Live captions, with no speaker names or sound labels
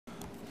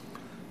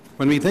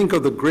When we think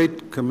of the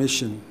Great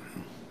Commission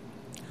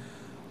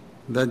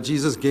that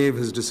Jesus gave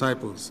his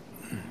disciples,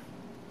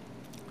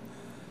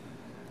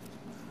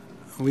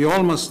 we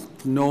all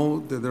must know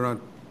that there are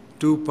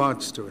two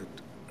parts to it.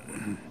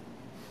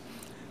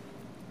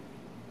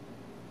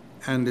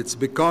 And it's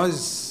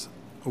because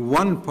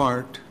one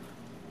part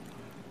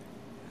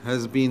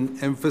has been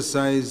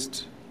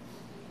emphasized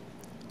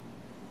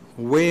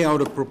way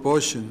out of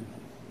proportion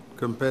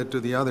compared to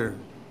the other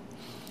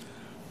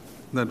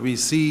that we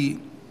see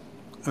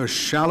a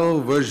shallow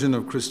version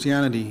of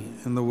Christianity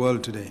in the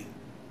world today.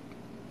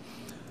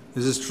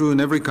 This is true in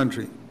every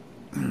country.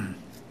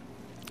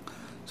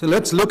 So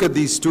let's look at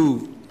these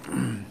two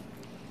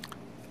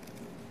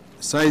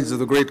sides of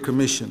the Great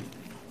Commission.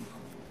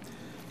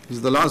 These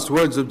are the last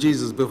words of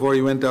Jesus before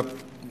he went up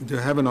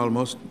to heaven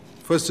almost.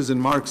 First is in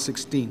Mark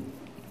 16.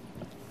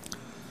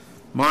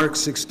 Mark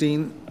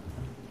 16.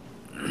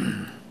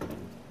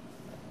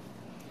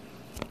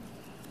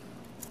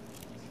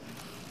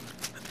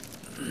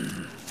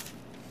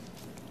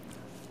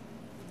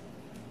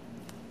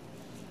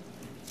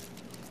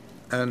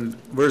 And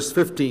verse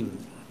 15.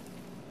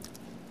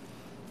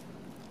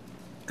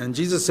 And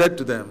Jesus said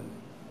to them,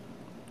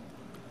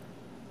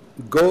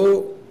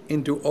 "Go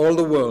into all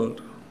the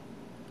world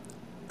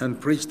and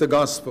preach the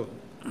gospel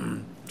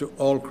to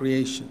all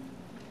creation."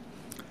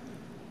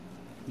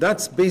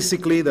 That's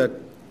basically that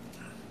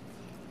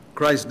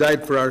Christ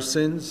died for our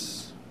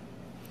sins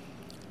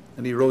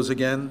and he rose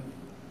again.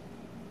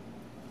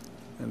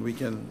 And we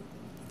can,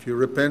 if you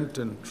repent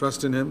and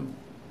trust in him,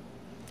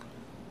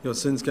 your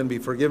sins can be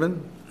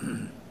forgiven.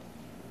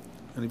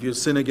 And if you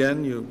sin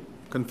again, you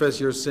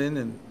confess your sin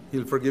and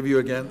he'll forgive you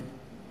again.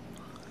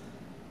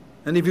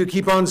 And if you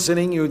keep on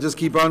sinning, you just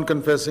keep on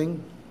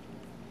confessing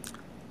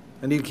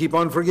and he'll keep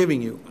on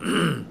forgiving you.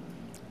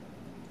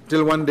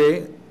 Till one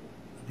day,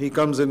 he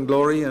comes in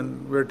glory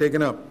and we're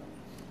taken up.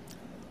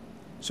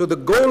 So the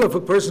goal of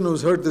a person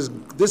who's heard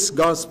this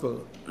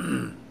gospel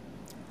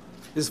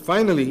is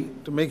finally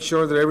to make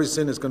sure that every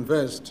sin is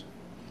confessed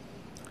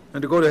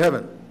and to go to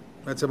heaven.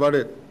 That's about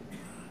it.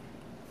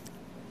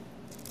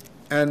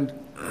 And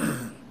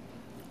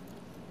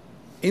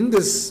in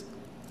this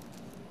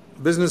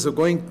business of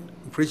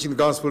preaching the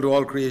gospel to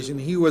all creation,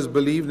 he who has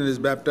believed and is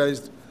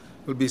baptized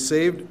will be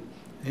saved.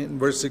 In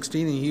verse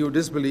 16, and he who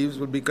disbelieves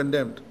will be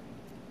condemned.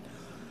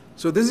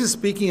 So this is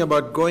speaking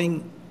about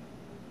going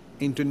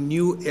into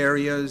new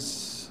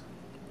areas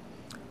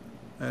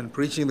and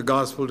preaching the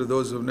gospel to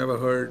those who have never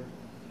heard.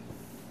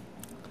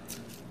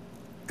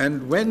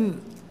 And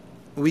when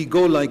we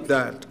go like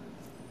that,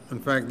 in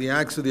fact, the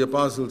Acts of the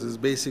Apostles is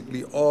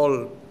basically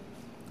all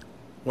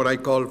what I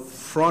call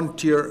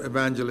frontier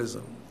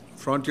evangelism.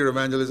 Frontier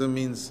evangelism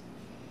means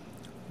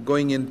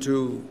going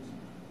into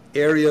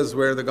areas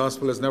where the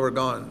gospel has never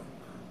gone.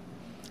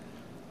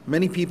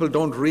 Many people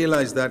don't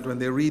realize that when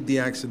they read the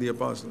Acts of the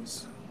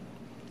Apostles.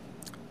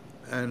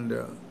 And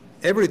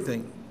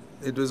everything,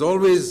 it was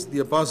always the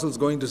apostles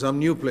going to some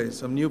new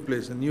place, a new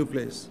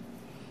place.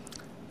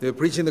 They were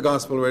preaching the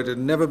gospel where it had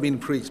never been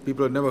preached.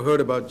 People had never heard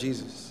about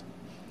Jesus.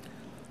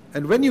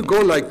 And when you go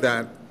like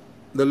that,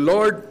 the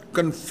Lord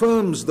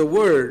confirms the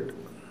word,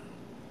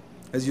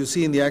 as you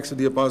see in the Acts of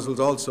the Apostles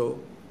also,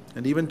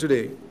 and even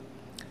today,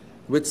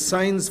 with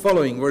signs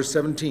following, verse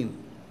 17.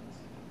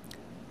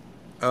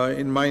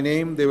 In my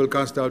name they will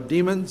cast out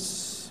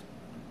demons,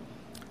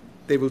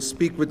 they will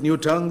speak with new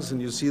tongues,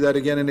 and you see that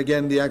again and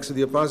again in the Acts of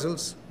the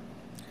Apostles.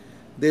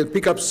 They'll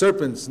pick up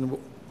serpents, and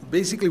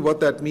basically what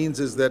that means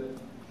is that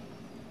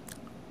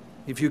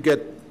if you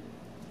get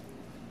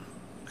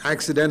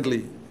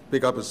accidentally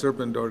pick up a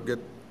serpent or get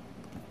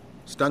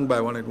stung by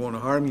one, it won't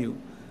harm you.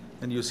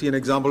 And you see an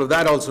example of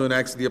that also in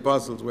Acts of the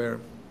Apostles, where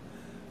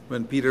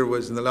when Peter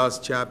was in the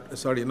last chapter,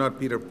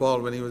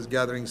 Paul, when he was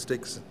gathering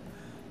sticks,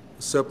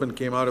 a serpent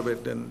came out of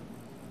it, and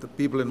the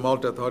people in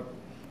Malta thought,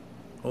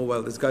 oh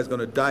well, this guy's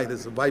going to die,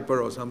 there's a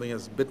viper or something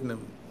has bitten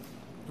him.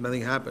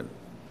 Nothing happened.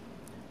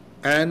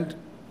 And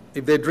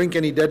if they drink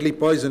any deadly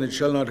poison, it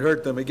shall not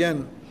hurt them.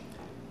 Again,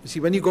 you see,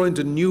 when you go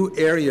into new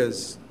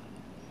areas,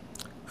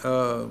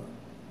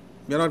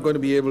 you're not going to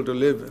be able to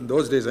live, in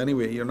those days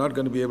anyway, you're not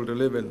going to be able to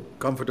live in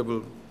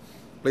comfortable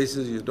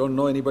places. You don't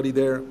know anybody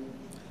there.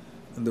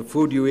 And the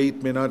food you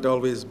eat may not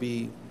always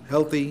be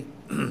healthy.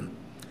 And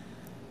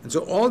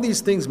so all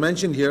these things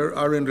mentioned here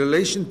are in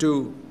relation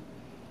to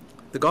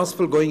the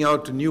gospel going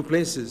out to new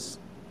places.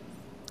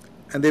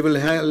 And they will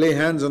lay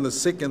hands on the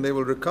sick and they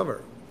will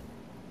recover.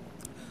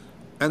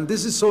 And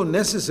this is so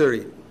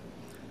necessary.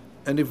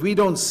 And if we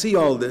don't see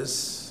all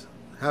this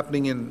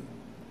happening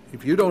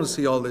if you don't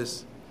see all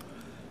this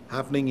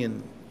happening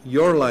in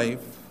your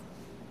life,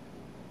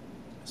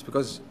 it's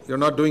because you're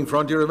not doing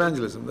frontier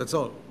evangelism, that's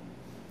all.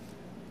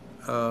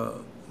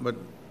 But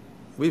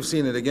we've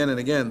seen it again and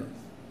again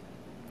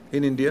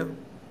in India.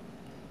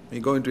 We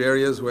go into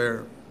areas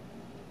where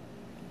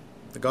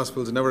the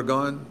gospel's never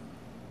gone.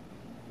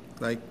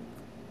 Like,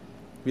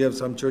 we have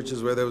some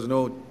churches where there was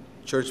no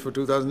church for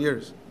 2,000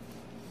 years.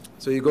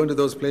 So you go into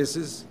those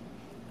places,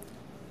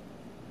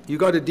 you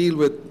got to deal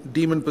with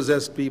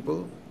demon-possessed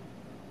people,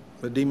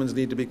 The demons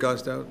need to be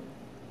cast out.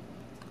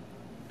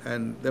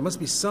 And there must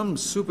be some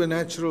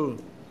supernatural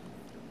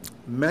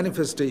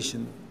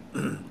manifestation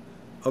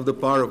of the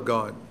power of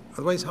God.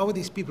 Otherwise, how are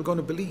these people going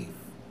to believe?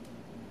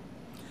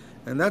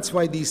 And that's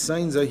why these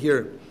signs are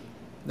here.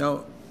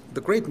 Now,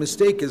 the great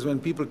mistake is when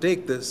people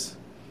take this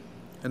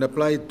and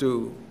apply it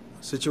to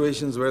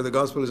situations where the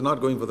gospel is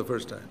not going for the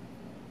first time.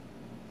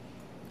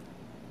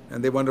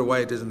 And they wonder why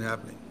it isn't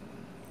happening.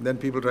 Then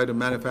people try to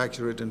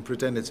manufacture it and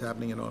pretend it's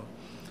happening and all.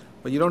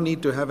 But you don't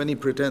need to have any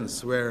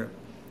pretense where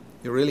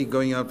you're really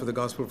going out for the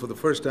gospel for the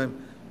first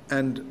time.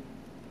 And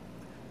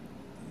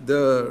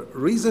the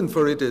reason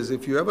for it is,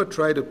 if you ever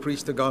try to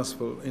preach the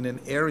gospel in an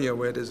area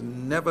where it has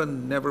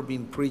never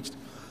been preached,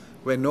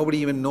 where nobody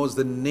even knows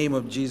the name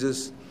of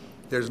Jesus,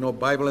 there's no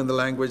Bible in the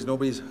language,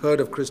 nobody's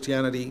heard of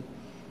Christianity,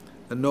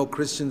 and no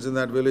Christians in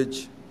that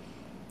village,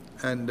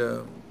 and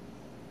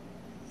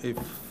if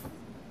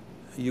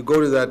you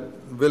go to that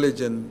village,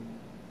 and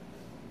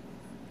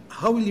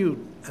have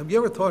you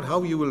ever thought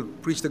how you will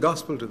preach the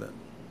gospel to them?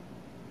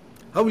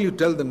 How will you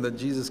tell them that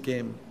Jesus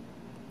came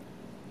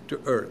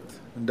to earth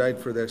and died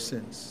for their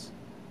sins?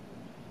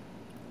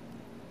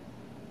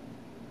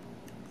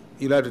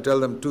 You'll have to tell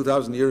them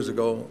 2,000 years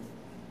ago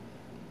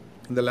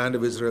in the land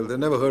of Israel. They've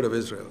never heard of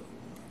Israel.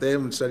 They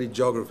haven't studied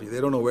geography. They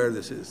don't know where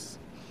this is.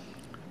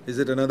 Is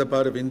it another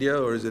part of India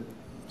or is it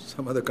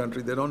some other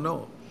country? They don't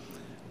know.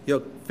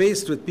 You're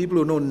faced with people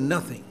who know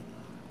nothing.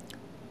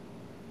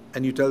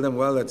 And you tell them,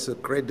 well, that's a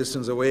great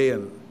distance away,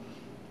 and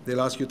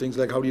they'll ask you things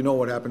like, how do you know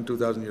what happened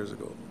 2,000 years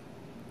ago?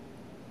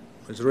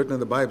 It's written in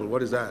the Bible.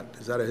 What is that?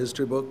 Is that a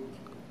history book?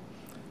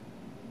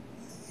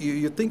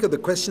 You think of the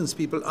questions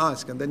people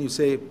ask, and then you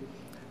say,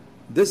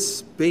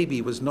 this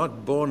baby was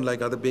not born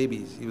like other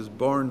babies. He was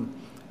born,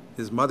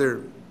 his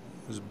mother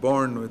was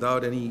born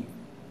without any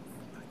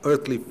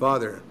earthly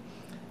father.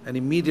 And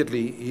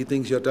immediately he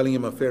thinks you're telling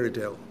him a fairy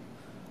tale.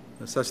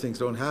 And such things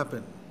don't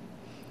happen.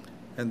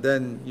 And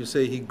then you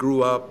say he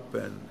grew up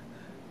and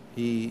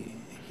he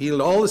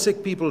healed all the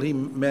sick people he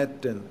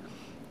met and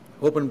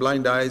opened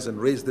blind eyes and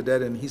raised the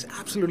dead, and he's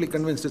absolutely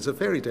convinced it's a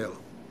fairy tale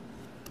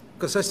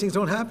because such things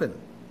don't happen.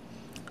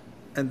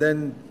 And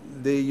then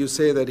you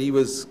say that he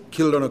was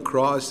killed on a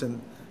cross,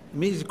 and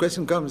immediately the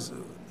question comes,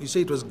 you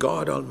say it was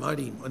God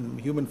Almighty in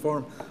human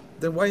form,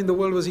 then why in the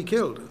world was he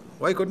killed?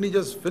 Why couldn't he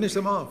just finish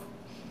them off?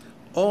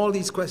 All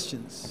these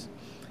questions.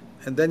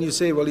 And then you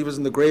say, well, he was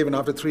in the grave, and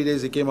after 3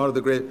 days he came out of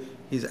the grave.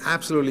 He's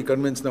absolutely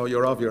convinced now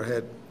you're off your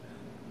head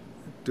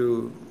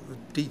to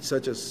teach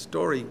such a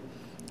story.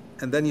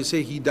 And then you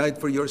say he died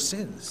for your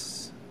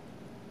sins.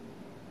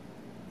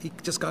 He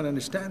just can't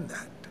understand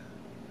that.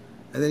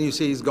 And then you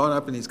say he's gone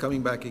up and he's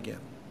coming back again.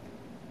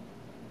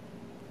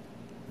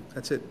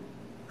 That's it.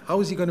 How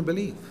is he going to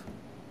believe?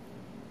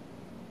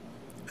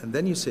 And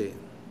then you say,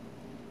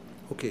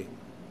 okay,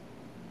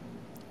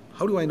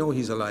 how do I know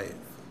he's alive?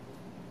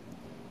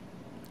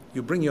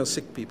 You bring your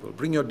sick people,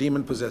 bring your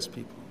demon-possessed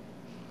people,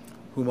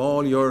 whom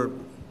all your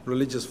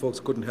religious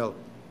folks couldn't help.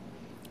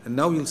 And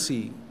now you'll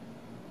see,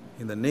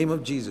 in the name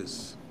of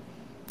Jesus,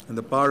 in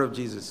the power of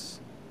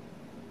Jesus,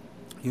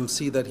 you'll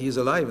see that he is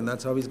alive, and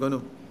that's how he's going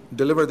to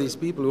deliver these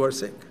people who are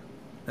sick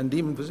and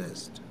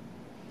demon-possessed.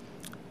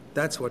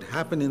 That's what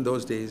happened in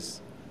those days,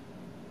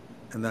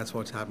 and that's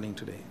what's happening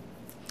today.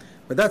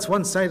 But that's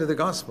one side of the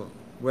gospel,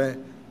 where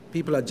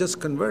people are just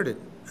converted.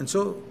 And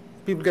so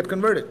people get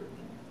converted.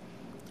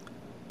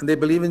 And they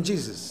believe in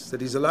Jesus,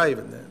 that he's alive.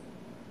 And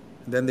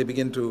then they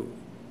begin to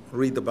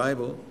read the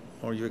Bible,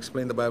 or you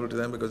explain the Bible to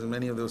them, because in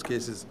many of those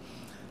cases,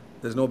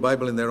 there's no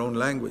Bible in their own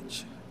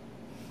language.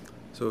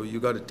 So you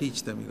got to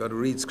teach them. You got to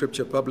read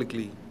Scripture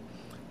publicly.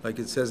 Like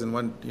it says in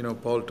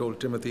Paul told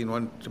Timothy in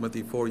 1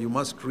 Timothy 4, you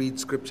must read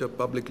Scripture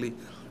publicly.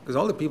 Because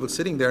all the people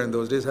sitting there in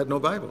those days had no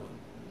Bible.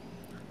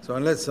 So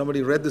unless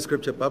somebody read the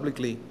Scripture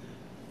publicly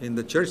in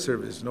the church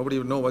service, nobody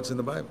would know what's in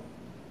the Bible.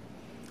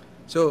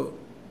 So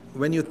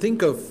when you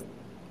think of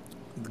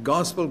the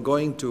gospel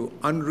going to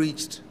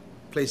unreached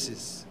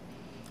places,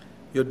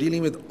 you're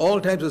dealing with all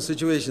types of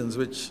situations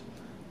which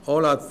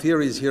all our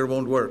theories here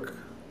won't work.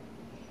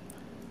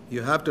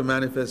 You have to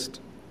manifest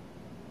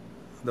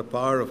the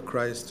power of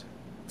Christ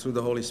through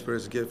the Holy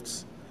Spirit's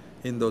gifts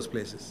in those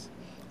places.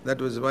 That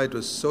was why it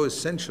was so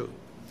essential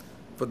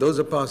for those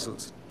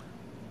apostles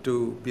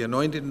to be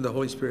anointed in the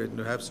Holy Spirit and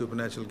to have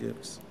supernatural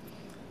gifts.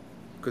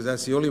 Because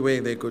that's the only way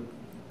they could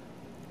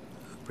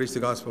preach the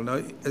gospel.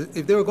 Now,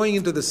 if they were going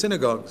into the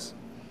synagogues,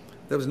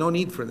 there was no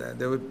need for that.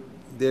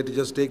 They had to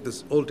just take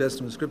the Old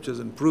Testament scriptures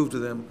and prove to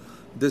them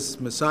this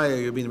Messiah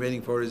you've been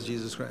waiting for is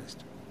Jesus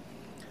Christ.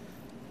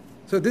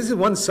 So this is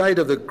one side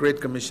of the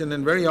Great Commission,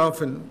 and very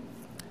often,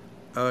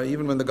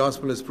 even when the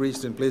gospel is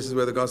preached in places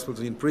where the gospel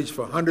has been preached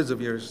for hundreds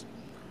of years,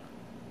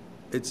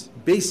 it's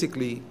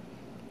basically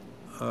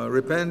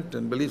repent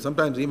and believe.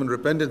 Sometimes even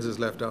repentance is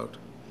left out.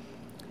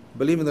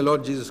 Believe in the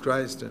Lord Jesus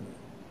Christ and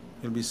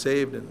you'll be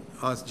saved, and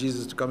ask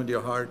Jesus to come into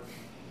your heart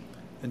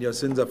and your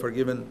sins are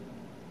forgiven.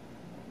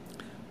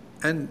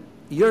 And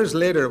years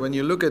later, when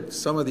you look at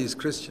some of these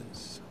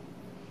Christians,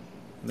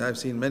 and I've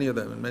seen many of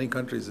them in many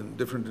countries in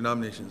different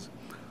denominations,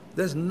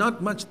 there's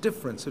not much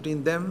difference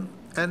between them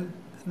and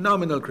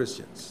nominal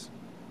Christians,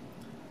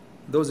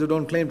 those who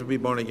don't claim to be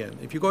born again.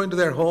 If you go into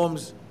their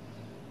homes,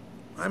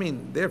 I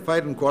mean, they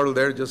fight and quarrel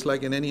there just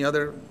like in any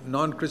other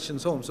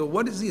non-Christian's home. So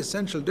what is the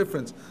essential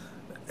difference?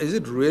 Is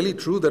it really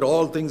true that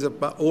old things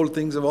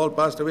have all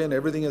passed away and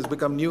everything has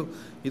become new?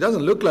 It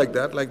doesn't look like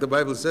that, like the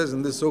Bible says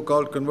in this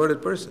so-called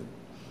converted person.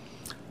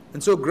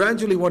 And so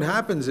gradually what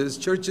happens is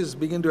churches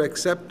begin to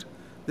accept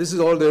this is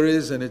all there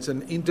is, and it's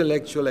an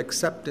intellectual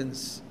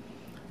acceptance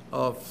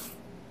of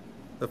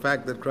the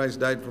fact that Christ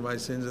died for my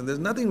sins, and there's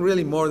nothing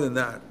really more than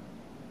that.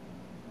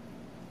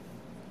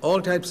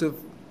 All types of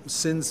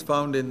sins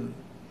found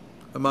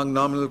among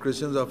nominal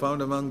Christians are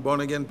found among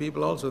born-again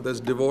people also. There's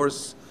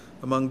divorce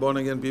among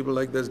born-again people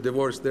like there's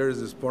divorce. There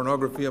is this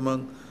pornography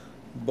among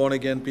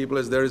born-again people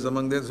as there is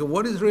among them. So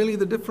what is really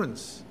the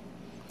difference?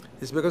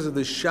 It's because of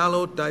the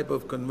shallow type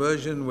of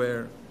conversion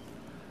where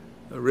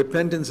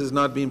repentance is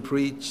not being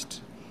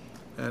preached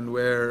and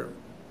where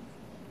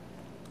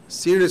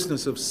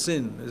seriousness of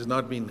sin is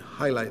not being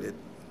highlighted.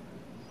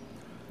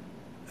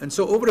 And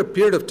so over a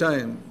period of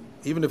time,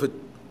 even if a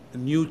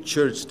new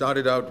church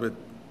started out with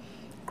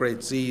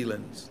great zeal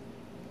and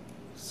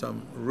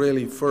some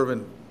really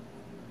fervent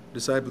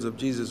disciples of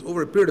Jesus,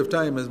 over a period of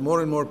time, as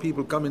more and more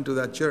people come into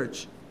that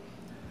church,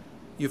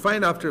 you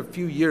find after a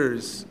few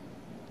years,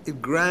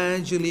 it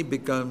gradually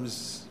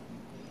becomes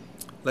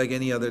like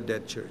any other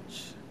dead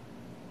church.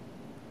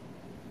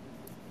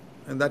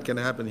 And that can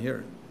happen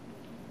here.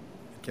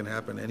 It can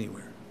happen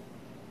anywhere.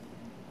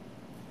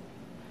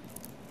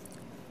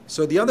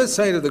 So the other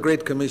side of the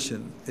Great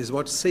Commission is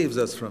what saves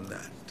us from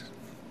that.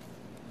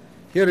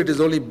 Here it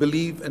is only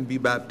believe and be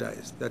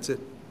baptized. That's it.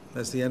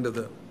 That's the end of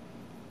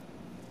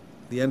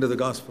the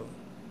gospel.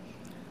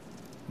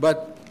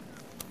 But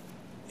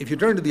if you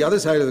turn to the other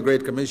side of the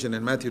Great Commission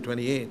in Matthew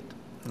 28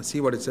 and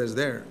see what it says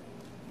there,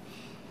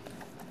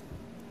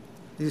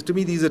 to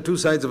me these are two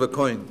sides of a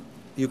coin.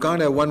 You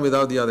can't have one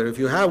without the other. If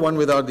you have one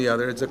without the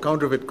other, it's a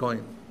counterfeit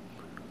coin.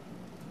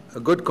 A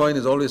good coin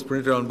is always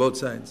printed on both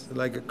sides,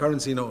 like a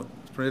currency note.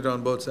 It's printed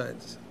on both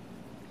sides.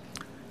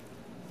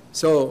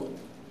 So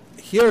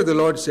here the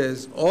Lord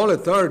says, all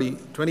authority,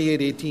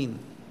 28:18,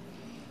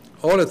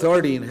 all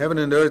authority in heaven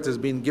and earth has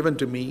been given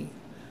to me.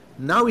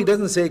 Now he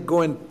doesn't say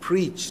go and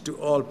preach to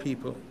all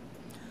people.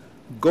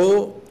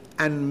 Go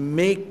and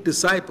make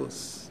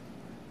disciples.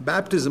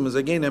 Baptism is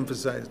again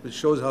emphasized, which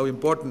shows how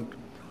important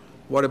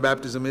what a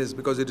baptism is,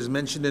 because it is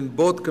mentioned in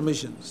both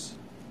commissions.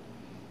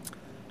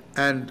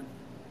 And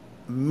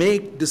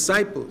make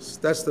disciples,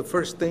 that's the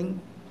first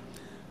thing.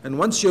 And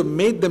once you've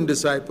made them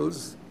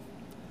disciples,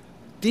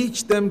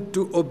 teach them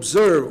to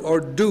observe or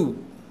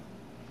do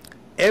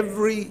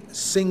every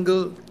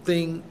single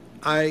thing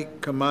I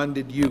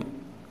commanded you.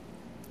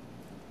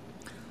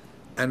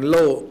 And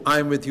lo, I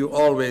am with you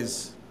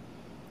always,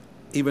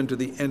 even to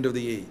the end of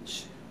the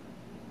age.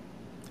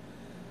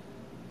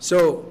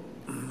 So,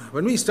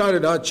 when we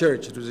started our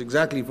church, it was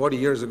exactly 40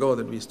 years ago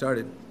that we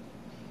started,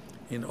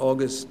 in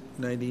August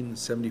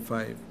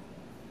 1975.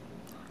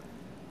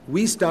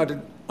 We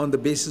started on the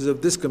basis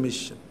of this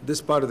commission,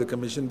 this part of the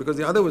commission, because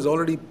the other was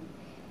already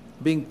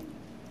being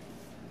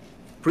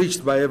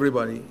preached by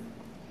everybody.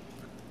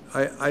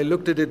 I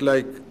looked at it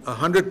like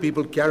 100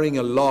 people carrying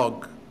a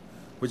log,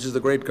 which is the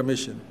Great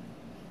Commission.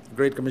 The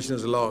Great Commission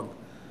is a log.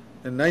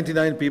 And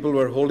 99 people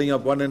were holding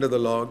up one end of the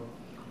log,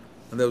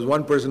 and there was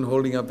one person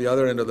holding up the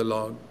other end of the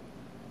log.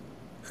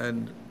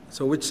 And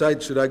so which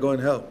side should I go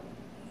and help?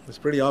 It's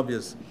pretty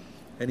obvious.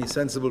 Any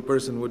sensible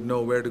person would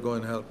know where to go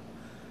and help.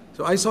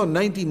 So I saw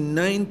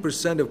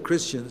 99% of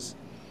Christians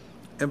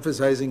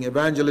emphasizing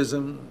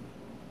evangelism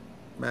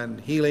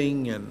and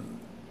healing and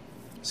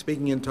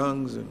speaking in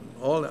tongues and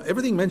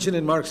everything mentioned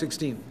in Mark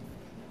 16.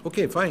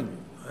 Okay, fine,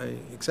 I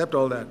accept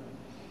all that.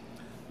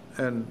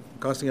 And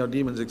casting out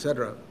demons,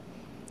 etc.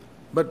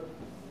 But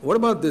what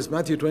about this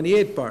Matthew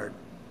 28 part?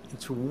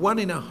 It's 1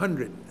 in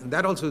 100, and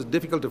that also is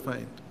difficult to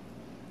find,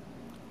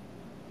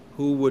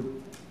 who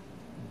would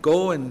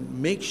go and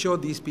make sure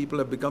these people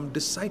have become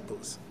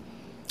disciples.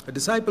 A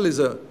disciple is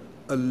a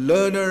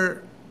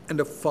learner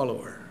and a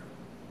follower.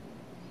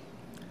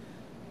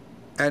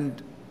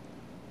 And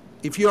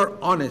if you're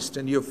honest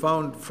and you've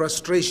found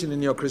frustration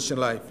in your Christian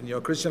life, and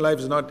your Christian life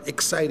is not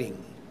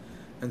exciting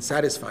and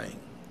satisfying,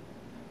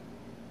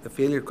 the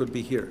failure could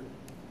be here.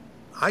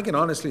 I can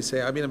honestly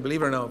say, I've been a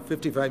believer now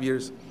 55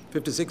 years,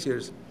 56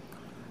 years,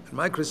 and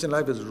my Christian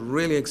life is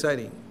really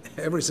exciting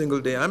every single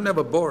day. I'm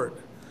never bored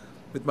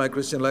with my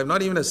Christian life,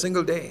 not even a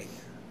single day.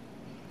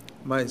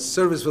 My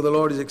service for the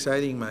Lord is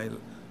exciting, my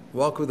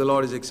walk with the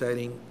Lord is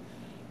exciting.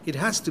 It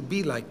has to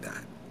be like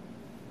that.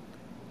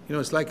 You know,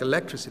 it's like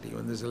electricity.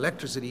 When there's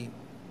electricity,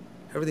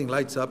 everything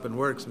lights up and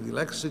works. When the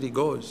electricity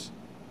goes,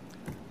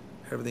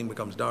 everything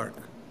becomes dark.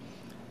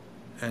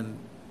 And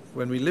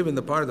when we live in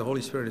the power of the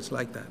Holy Spirit, it's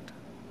like that.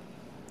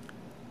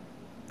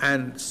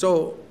 And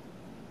so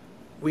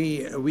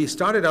we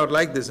started out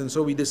like this, and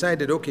so we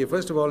decided, okay,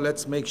 first of all,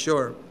 let's make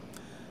sure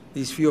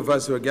these few of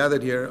us who are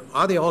gathered here,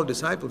 are they all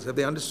disciples? Have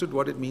they understood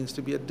what it means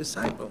to be a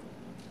disciple?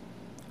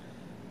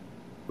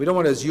 We don't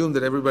want to assume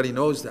that everybody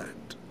knows that.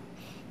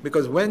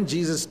 Because when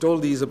Jesus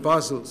told these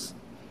apostles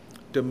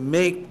to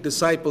make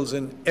disciples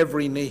in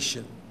every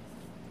nation,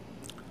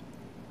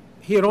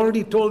 he had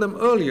already told them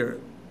earlier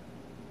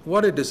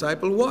what a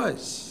disciple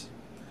was.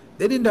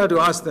 They didn't have to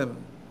ask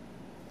them,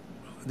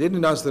 they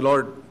didn't ask the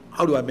Lord,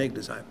 how do I make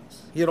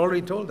disciples? He had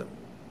already told them.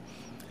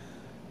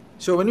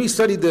 So when we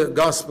studied the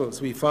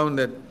Gospels, we found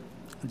that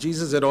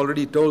Jesus had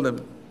already told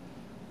them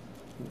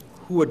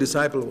who a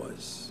disciple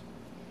was.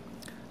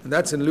 And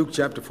that's in Luke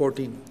chapter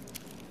 14.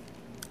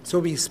 So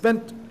we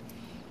spent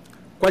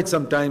quite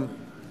some time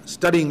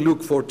studying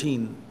Luke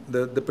 14,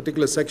 the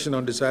particular section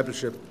on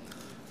discipleship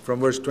from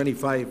verse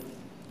 25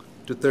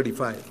 to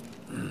 35.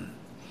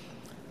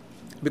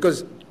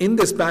 Because in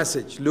this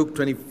passage, Luke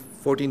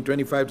 14,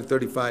 25 to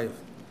 35,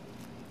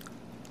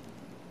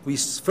 we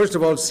first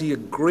of all see a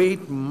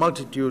great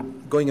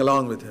multitude going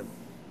along with him.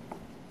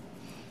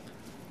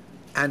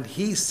 And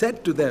he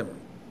said to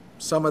them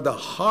some of the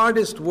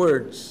hardest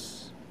words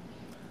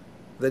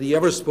that he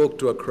ever spoke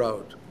to a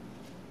crowd.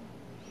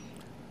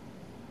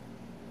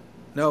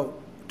 Now,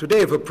 today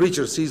if a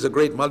preacher sees a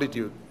great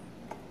multitude,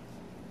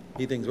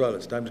 he thinks, well,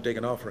 it's time to take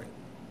an offering.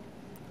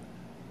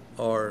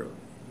 Or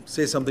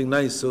say something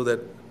nice so that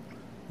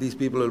these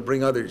people will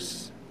bring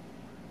others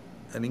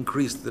and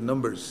increase the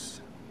numbers.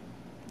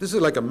 This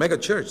is like a mega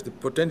church, the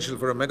potential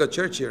for a mega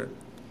church here.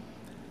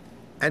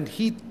 And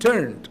he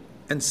turned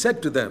and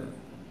said to them,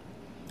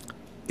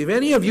 if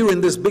any of you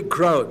in this big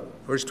crowd,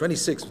 verse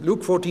 26,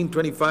 Luke 14,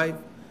 25,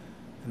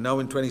 and now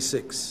in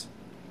 26,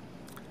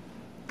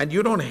 and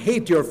you don't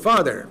hate your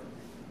father,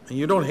 and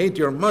you don't hate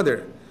your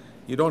mother,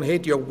 you don't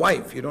hate your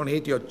wife, you don't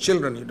hate your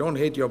children, you don't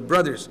hate your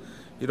brothers,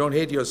 you don't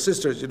hate your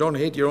sisters, you don't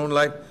hate your own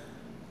life,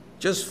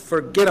 just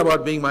forget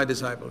about being my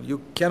disciple.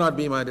 You cannot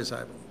be my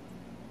disciple.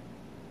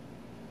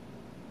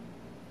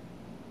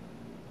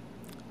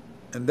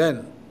 And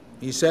then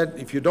he said,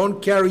 if you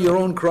don't carry your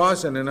own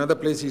cross, and in another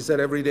place he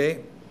said every day,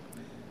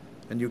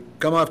 and you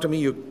come after me,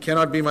 you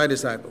cannot be my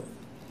disciple.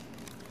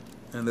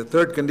 And the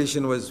third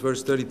condition was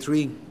verse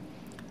 33.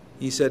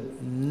 He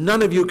said,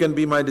 none of you can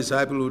be my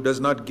disciple who does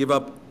not give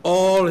up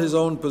all his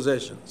own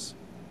possessions.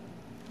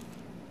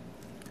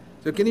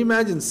 So can you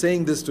imagine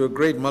saying this to a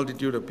great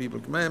multitude of people?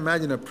 Can you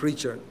imagine a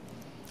preacher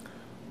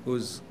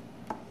who's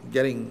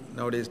getting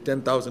nowadays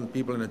 10,000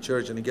 people in a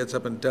church and he gets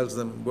up and tells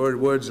them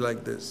words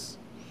like this?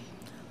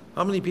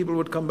 How many people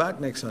would come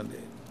back next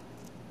Sunday?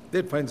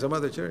 They'd find some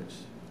other church.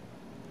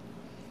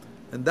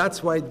 And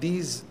that's why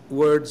these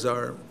words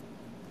are,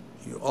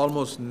 you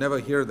almost never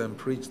hear them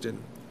preached in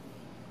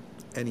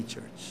any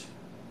church.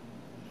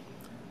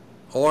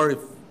 Or if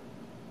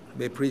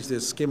they preach, they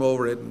skim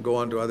over it and go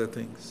on to other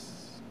things.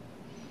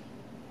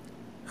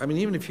 I mean,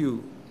 even if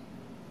you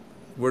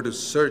were to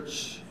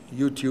search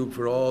YouTube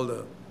for all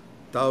the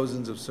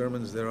thousands of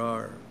sermons there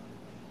are,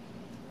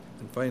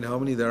 and find how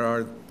many there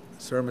are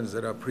sermons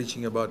that are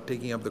preaching about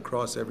taking up the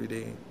cross every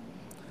day,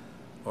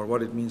 or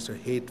what it means to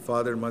hate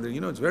father and mother. You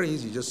know, it's very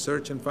easy. Just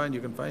search and find. You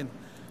can find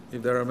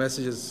if there are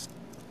messages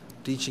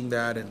teaching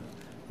that and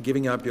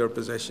giving up your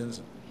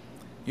possessions.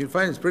 You'll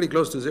find it's pretty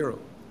close to zero.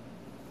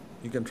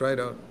 You can try it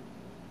out.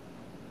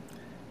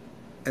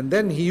 And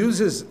then he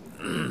uses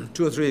 2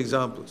 or 3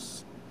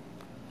 examples.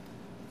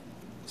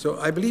 So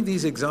I believe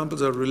these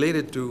examples are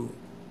related to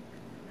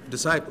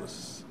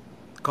disciples,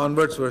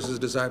 converts versus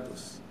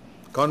disciples.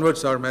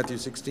 Converts are Mark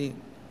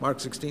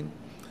 16.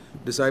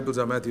 Disciples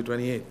are Matthew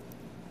 28.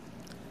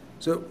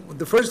 So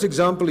the first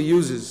example he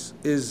uses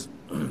is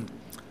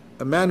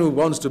a man who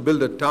wants to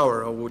build a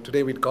tower, or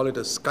today we'd call it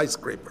a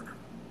skyscraper.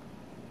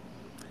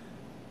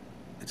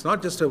 It's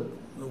not just a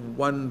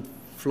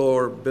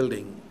one-floor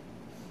building.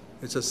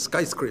 It's a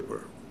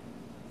skyscraper.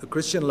 The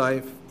Christian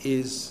life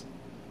is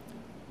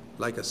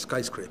like a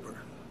skyscraper.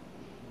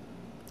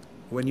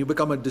 When you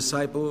become a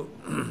disciple,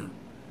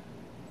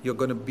 you're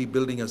going to be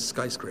building a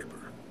skyscraper.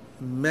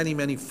 Many,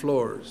 many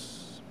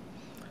floors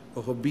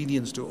of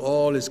obedience to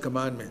all his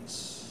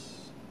commandments.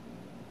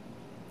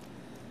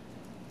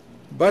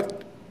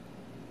 But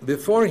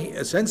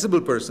a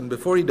sensible person,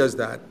 before he does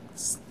that,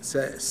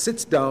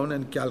 sits down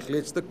and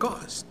calculates the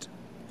cost.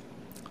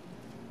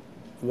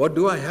 What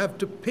do I have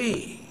to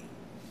pay?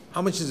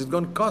 How much is it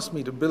going to cost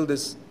me to build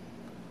this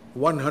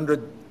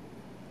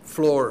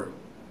 100-floor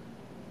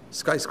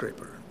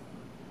skyscraper?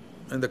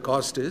 And the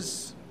cost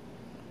is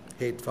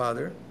hate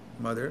father,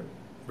 mother,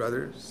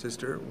 brother,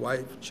 sister,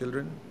 wife,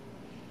 children,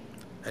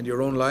 and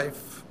your own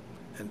life.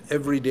 And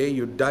every day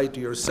you die to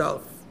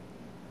yourself.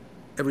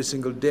 Every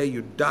single day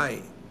you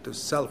die to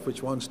self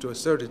which wants to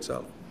assert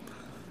itself,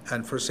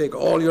 and forsake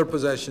all your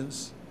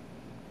possessions.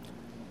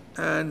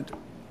 And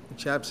the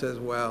chap says,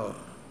 well,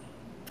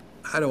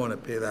 I don't want to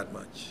pay that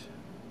much.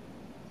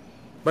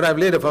 But I've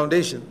laid a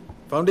foundation.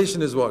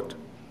 Foundation is what?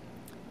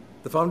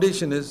 The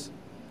foundation is,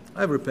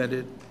 I've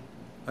repented.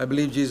 I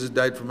believe Jesus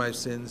died for my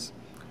sins.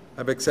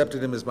 I've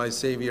accepted him as my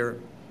Savior.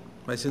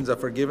 My sins are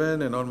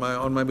forgiven, and on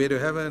my way to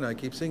heaven, I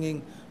keep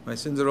singing, my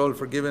sins are all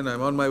forgiven,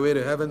 I'm on my way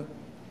to heaven.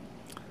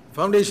 The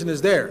foundation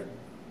is there.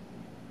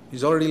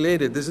 He's already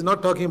laid it. This is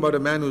not talking about a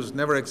man who's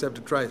never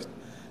accepted Christ.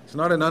 It's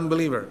not an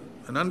unbeliever.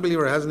 An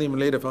unbeliever hasn't even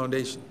laid a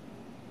foundation.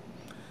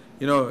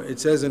 You know, it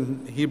says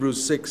in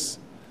Hebrews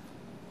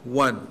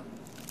 6:1,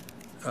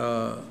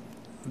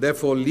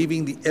 therefore,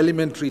 leaving the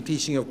elementary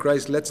teaching of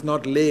Christ, let's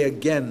not lay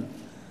again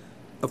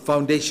a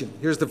foundation.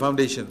 Here's the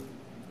foundation.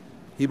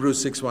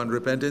 Hebrews 6:1,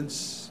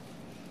 repentance,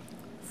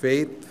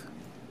 faith,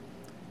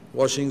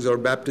 washings or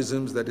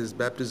baptisms, that is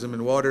baptism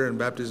in water and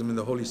baptism in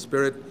the Holy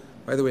Spirit.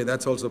 By the way,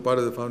 that's also part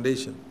of the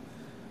foundation.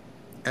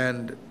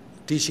 And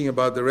teaching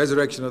about the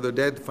resurrection of the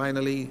dead,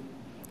 finally,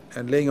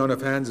 and laying on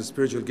of hands, the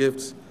spiritual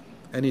gifts,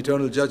 and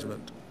eternal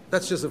judgment.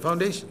 That's just the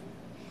foundation.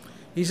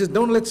 He says,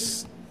 don't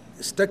let's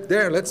stuck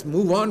there. Let's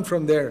move on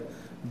from there,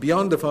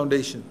 beyond the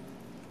foundation.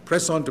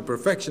 Press on to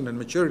perfection and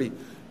maturity.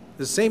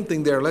 The same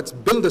thing there. Let's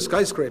build a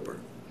skyscraper.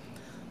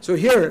 So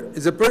here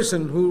is a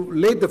person who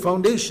laid the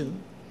foundation.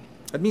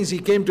 That means he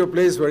came to a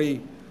place where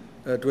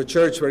to a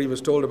church where he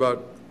was told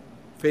about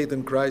faith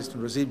in Christ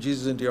and receive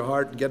Jesus into your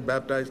heart and get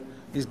baptized.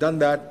 He's done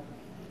that,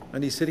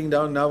 and he's sitting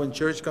down now in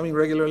church, coming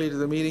regularly to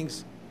the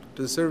meetings,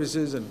 to the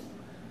services, and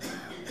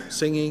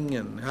singing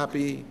and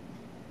happy.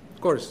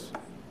 Of course,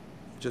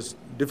 just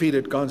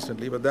defeated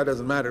constantly, but that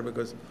doesn't matter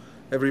because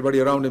everybody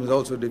around him is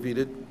also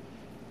defeated,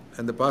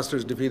 and the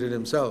pastor's defeated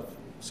himself.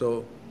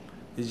 So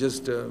he's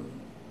just a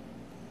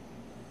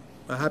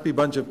happy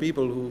bunch of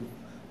people who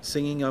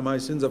singing, my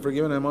sins are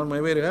forgiven, I'm on my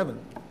way to heaven.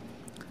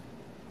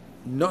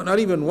 Not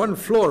even one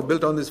floor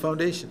built on this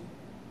foundation.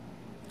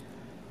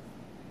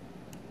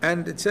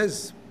 And it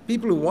says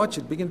people who watch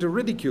it begin to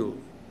ridicule.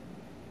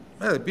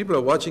 Well, the people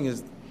are watching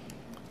is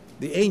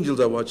the angels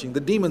are watching,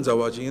 the demons are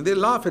watching, and they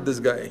laugh at this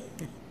guy.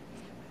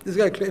 This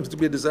guy claims to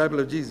be a disciple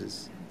of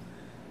Jesus.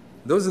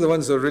 Those are the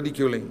ones who are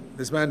ridiculing.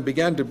 This man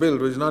began to build,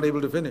 but was not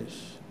able to finish.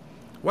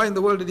 Why in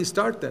the world did he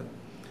start then?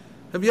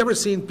 Have you ever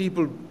seen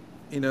people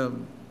in a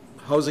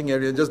housing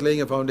area just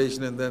laying a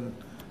foundation and then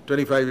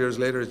 25 years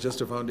later it's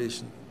just a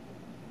foundation?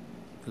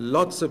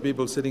 Lots of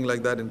people sitting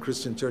like that in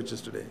Christian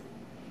churches today.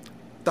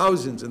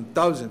 Thousands and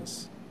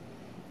thousands.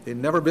 They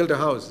never built a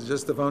house, it's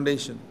just the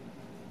foundation.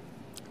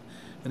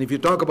 And if you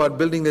talk about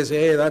building, they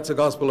say, hey, that's a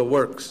gospel of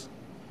works.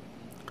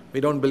 We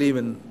don't believe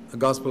in a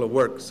gospel of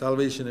works.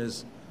 Salvation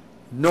is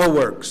no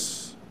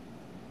works.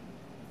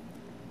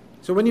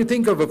 So when you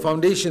think of a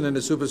foundation and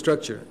a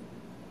superstructure,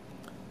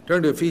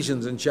 turn to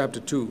Ephesians in chapter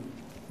 2,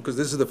 because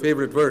this is the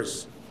favorite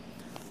verse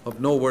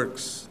of no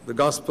works, the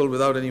gospel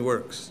without any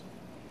works.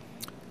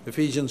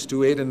 Ephesians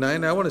 2, 8 and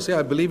 9, I want to say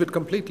I believe it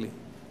completely.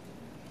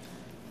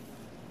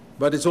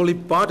 But it's only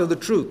part of the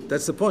truth.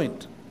 That's the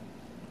point.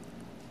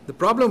 The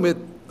problem with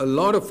a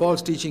lot of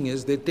false teaching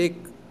is they take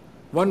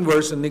one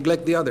verse and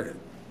neglect the other.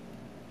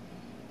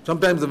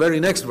 Sometimes the very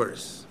next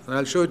verse. And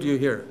I'll show it to you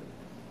here.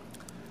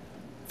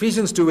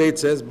 Ephesians 2:8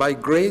 says, by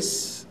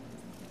grace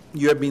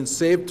you have been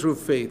saved through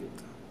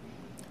faith,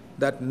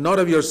 that not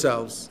of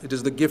yourselves, it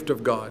is the gift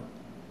of God.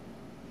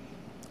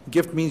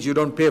 Gift means you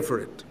don't pay for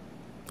it.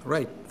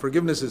 Right.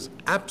 Forgiveness is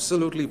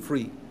absolutely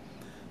free.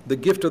 The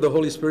gift of the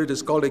Holy Spirit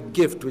is called a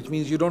gift, which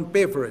means you don't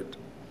pay for it.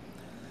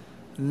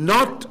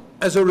 Not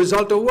as a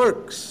result of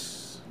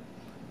works.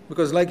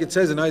 Because like it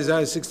says in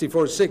Isaiah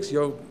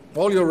 64:6,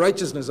 all your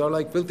righteousness are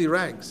like filthy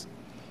rags.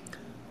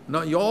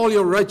 Now, all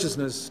your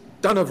righteousness,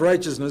 ton of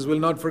righteousness, will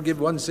not forgive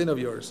one sin of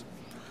yours.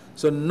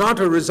 So not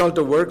a result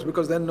of works,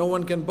 because then no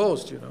one can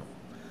boast,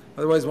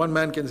 Otherwise, one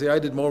man can say, I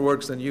did more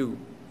works than you.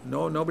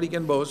 No, nobody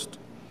can boast.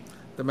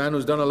 The man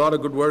who's done a lot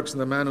of good works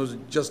and the man who's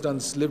just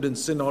lived in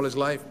sin all his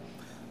life,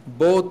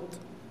 both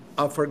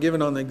are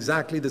forgiven on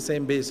exactly the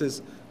same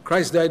basis.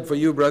 Christ died for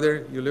you,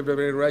 brother. You lived a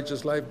very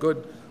righteous life,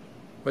 good,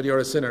 but you're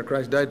a sinner.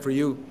 Christ died for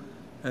you.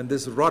 And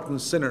this rotten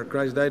sinner,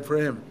 Christ died for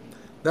him.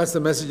 That's the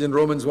message in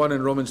Romans 1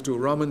 and Romans 2.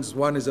 Romans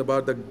 1 is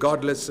about the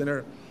godless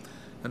sinner,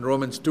 and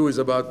Romans 2 is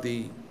about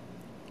the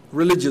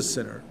religious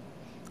sinner.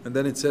 And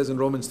then it says in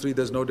Romans 3,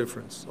 there's no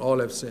difference. All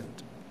have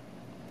sinned.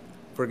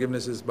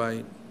 Forgiveness is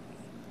by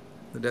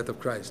the death of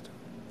Christ.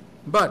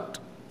 But,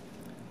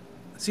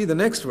 see the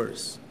next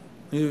verse.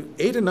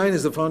 8 and 9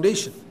 is the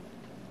foundation.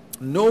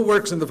 No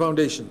works in the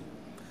foundation.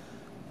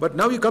 But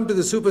now you come to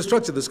the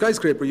superstructure, the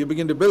skyscraper, you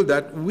begin to build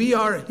that. We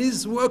are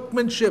his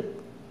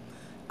workmanship,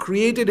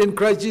 created in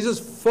Christ Jesus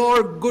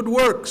for good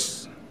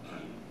works,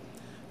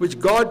 which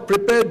God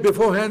prepared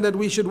beforehand that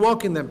we should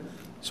walk in them.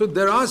 So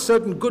there are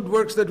certain good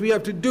works that we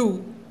have to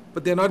do,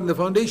 but they're not in the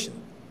foundation.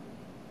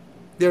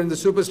 They're in the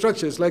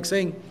superstructure. It's like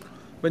saying,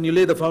 when you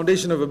lay the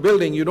foundation of a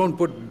building, you don't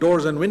put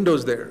doors and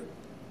windows there.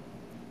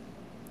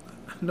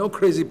 No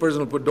crazy person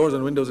will put doors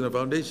and windows in a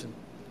foundation.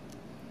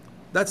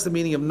 That's the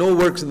meaning of no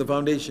works in the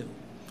foundation.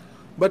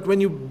 But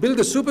when you build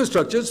the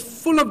superstructure, it's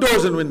full of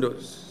doors and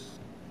windows.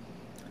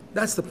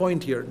 That's the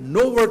point here.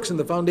 No works in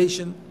the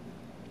foundation,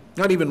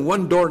 not even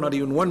one door, not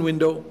even one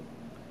window.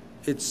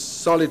 It's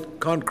solid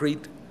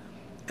concrete.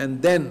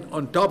 And then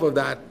on top of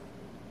that,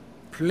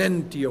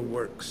 plenty of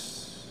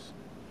works.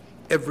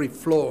 Every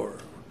floor.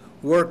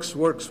 Works,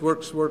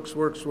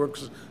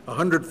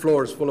 100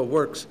 floors full of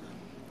works.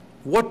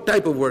 What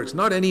type of works?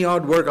 Not any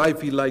odd work I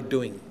feel like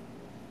doing.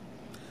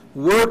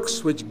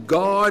 Works which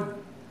God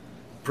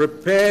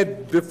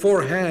prepared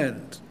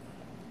beforehand.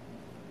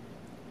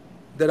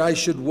 that I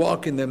should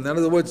walk in them. In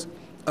other words,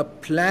 a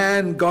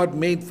plan God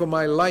made for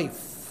my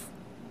life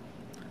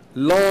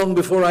long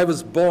before I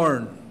was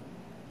born,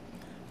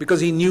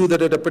 because he knew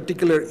that at a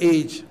particular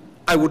age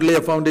I would lay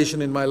a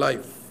foundation in my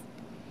life.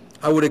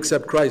 I would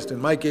accept Christ, in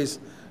my case,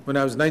 when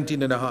I was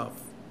 19 and a half.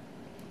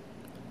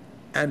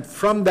 And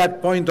from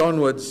that point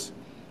onwards,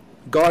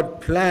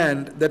 God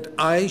planned that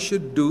I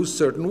should do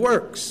certain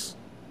works,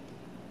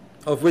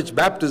 of which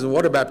baptism,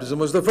 water baptism,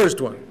 was the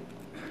first one.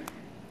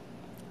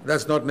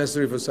 That's not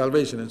necessary for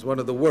salvation. It's one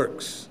of the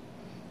works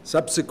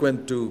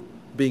subsequent to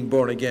being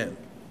born again.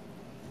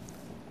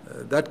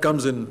 That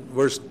comes in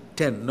verse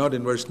 10, not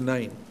in verse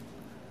 9.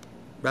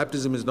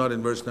 Baptism is not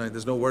in verse 9.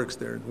 There's no works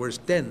there. In verse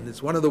 10,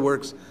 it's one of the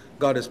works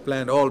God has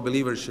planned all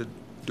believers should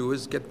do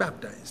is get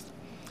baptized.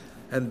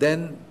 And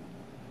then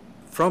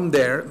from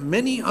there,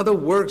 many other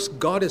works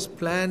God has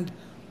planned.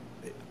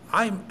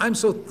 I'm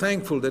so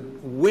thankful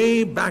that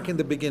way back in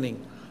the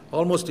beginning,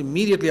 almost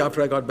immediately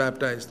after I got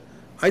baptized,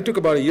 I took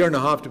about 1.5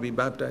 years to be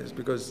baptized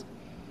because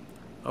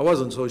I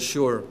wasn't so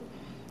sure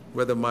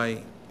whether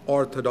my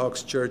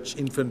Orthodox Church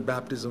infant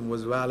baptism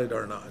was valid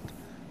or not.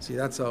 See,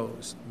 that's how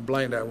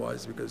blind I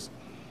was, because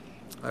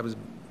I was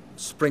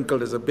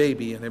sprinkled as a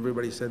baby and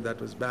everybody said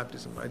that was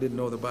baptism. I didn't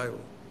know the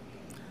Bible.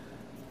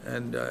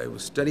 And I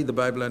studied the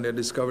Bible and I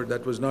discovered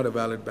that was not a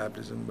valid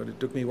baptism, but it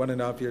took me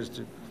 1.5 years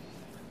to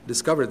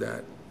discover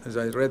that as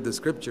I read the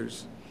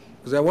scriptures,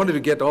 because I wanted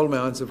to get all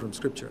my answer from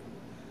scripture.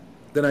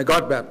 Then I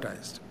got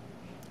baptized.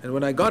 And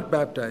when I got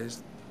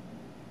baptized,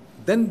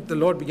 then the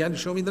Lord began to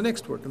show me the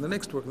next work and the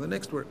next work and the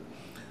next work.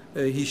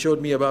 He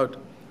showed me about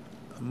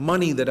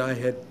money that I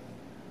had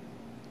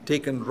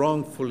taken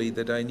wrongfully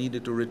that I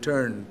needed to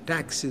return,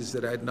 taxes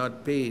that I had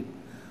not paid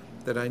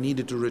that I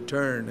needed to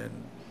return, and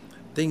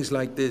things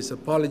like this,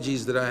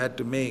 apologies that I had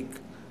to make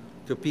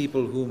to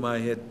people whom I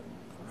had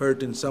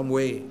hurt in some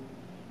way.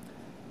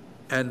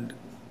 And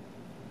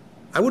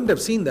I wouldn't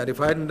have seen that if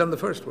I hadn't done the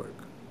first work.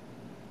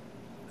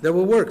 There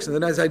were works, and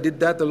then as I did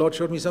that, the Lord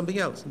showed me something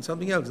else, and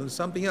something else, and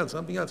something else,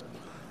 something else.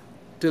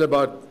 Till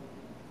about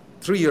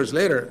 3 years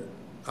later,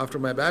 after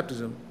my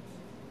baptism,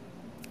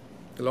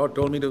 the Lord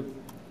told me to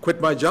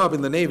quit my job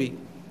in the Navy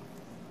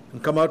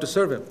and come out to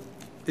serve Him.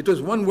 It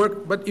was one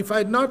work, but if I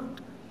had not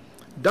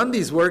done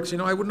these works,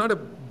 I would not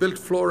have built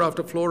floor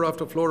after floor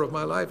after floor of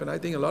my life, and I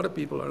think a lot of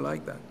people are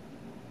like that.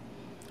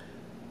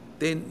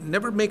 They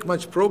never make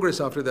much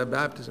progress after their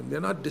baptism. They're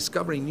not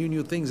discovering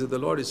new things that the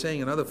Lord is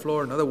saying, another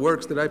floor, another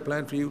works that I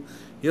planned for you.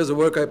 Here's the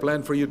work I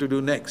planned for you to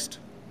do next.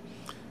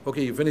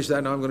 Okay, you finish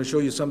that, now I'm going to show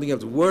you something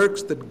else.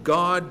 Works that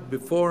God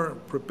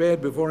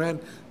prepared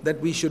beforehand, that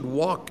we should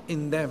walk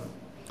in them.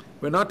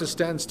 We're not to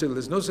stand still.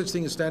 There's no such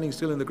thing as standing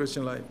still in the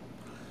Christian life.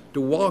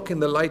 To walk in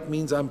the light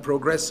means I'm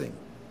progressing.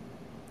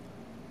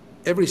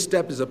 Every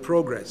step is a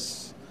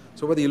progress.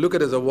 So whether you look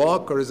at it as a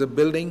walk or as a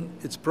building,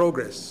 it's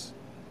progress.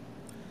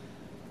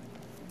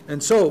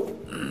 And so,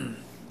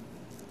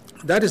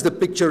 that is the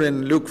picture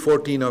in Luke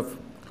 14 of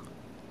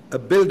a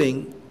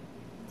building,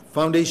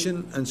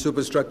 foundation, and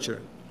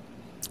superstructure.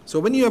 So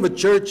when you have a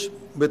church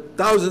with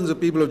thousands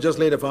of people who have just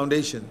laid a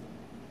foundation,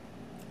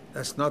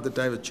 that's not the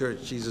type of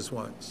church Jesus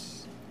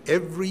wants.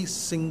 Every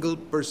single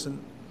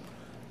person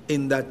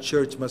in that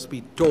church must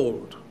be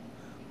told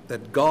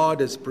that God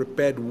has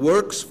prepared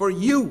works for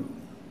you,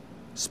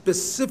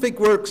 specific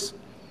works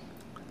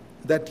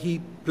that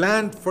He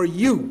planned for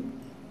you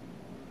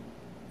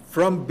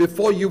from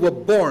before you were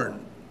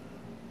born,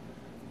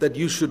 that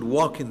you should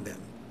walk in them.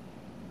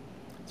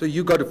 So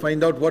you got to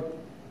find out what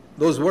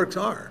those works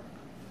are.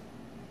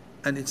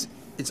 And it's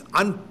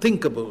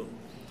unthinkable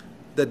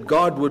that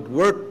God would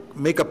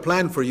make a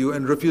plan for you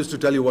and refuse to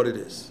tell you what it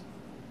is.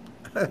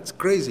 That's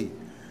crazy.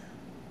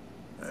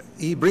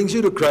 He brings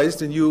you to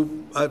Christ and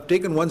you have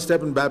taken one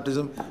step in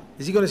baptism.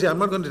 Is He going to say, I'm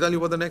not going to tell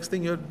you what the next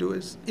thing you have to do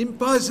is?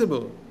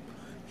 Impossible.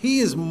 He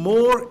is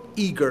more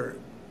eager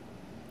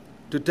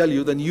to tell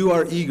you than you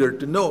are eager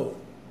to know.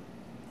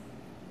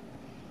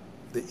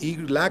 The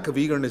lack of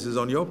eagerness is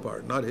on your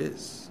part, not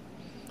His.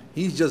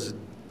 He's just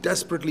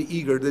desperately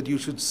eager that you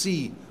should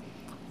see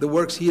the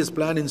works He has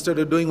planned instead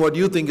of doing what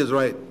you think is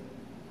right.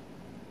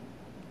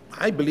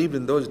 I believed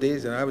in those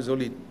days, and I was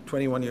only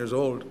 21 years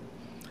old.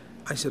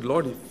 I said,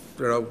 Lord, if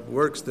there are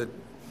works that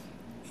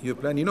You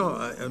have planned,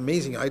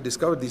 amazing. I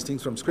discovered these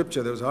things from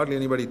Scripture. There was hardly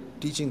anybody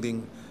teaching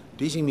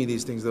me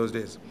these things those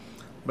days.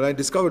 But I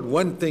discovered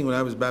one thing when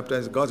I was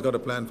baptized: God's got a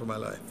plan for my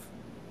life.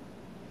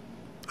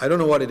 I don't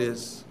know what it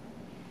is,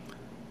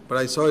 but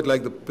I saw it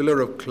like the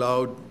pillar of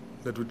cloud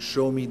that would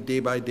show me day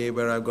by day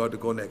where I've got to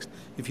go next.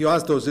 If you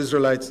ask those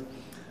Israelites,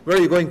 where are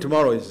you going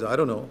tomorrow? He says, I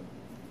don't know.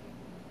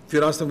 If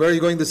you ask them, where are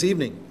you going this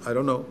evening? I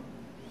don't know.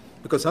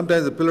 Because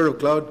sometimes the pillar of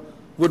cloud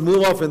would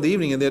move off in the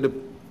evening and they had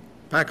to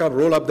pack up,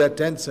 roll up their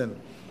tents and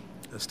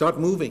start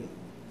moving.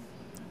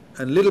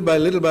 And little by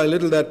little by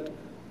little, that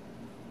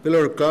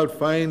pillar of cloud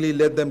finally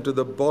led them to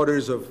the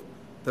borders of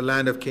the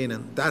land of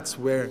Canaan. That's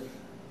where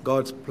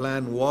God's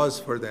plan was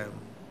for them.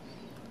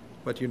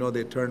 But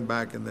they turned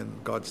back, and then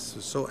God was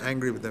so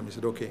angry with them. He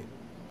said, okay.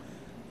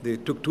 They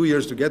took 2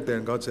 years to get there,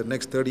 and God said,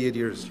 next 38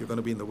 years, you're going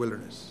to be in the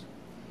wilderness.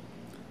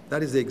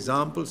 That is the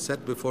example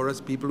set before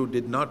us, people who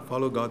did not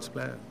follow God's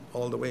plan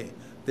all the way.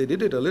 They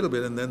did it a little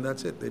bit and then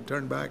that's it. They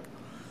turned back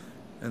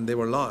and they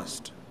were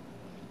lost.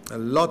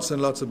 Lots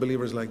and lots of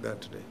believers like that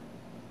today.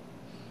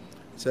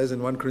 It says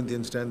in 1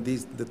 Corinthians 10,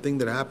 the thing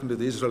that happened to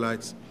the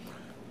Israelites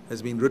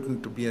has been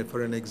written to be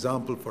for an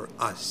example for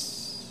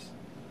us.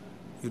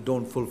 You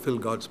don't fulfill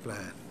God's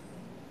plan.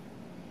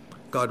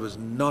 God was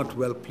not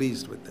well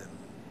pleased with them.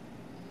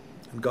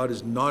 And God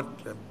is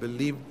not,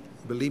 believe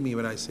me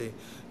when I say,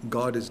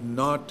 God is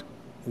not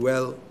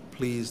well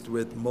pleased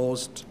with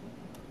most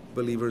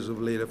believers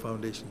who've laid a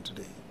foundation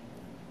today.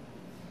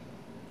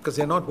 Because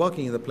they're not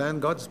walking in the plan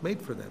God's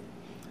made for them.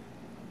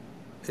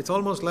 It's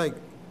almost like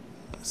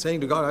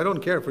saying to God, I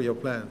don't care for your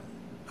plan.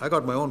 I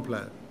got my own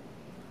plan.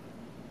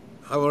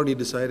 I've already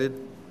decided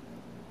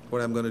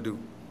what I'm going to do.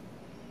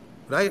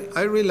 But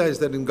I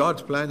realized that in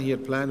God's plan, He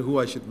had planned who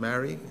I should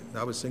marry.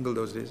 I was single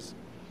those days.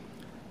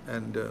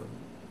 And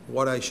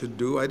what I should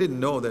do. I didn't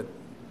know that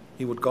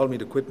He would call me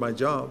to quit my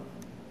job.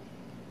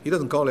 He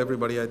doesn't call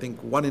everybody. I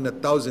think 1 in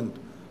 1,000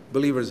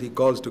 believers He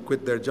calls to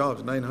quit their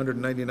jobs.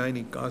 999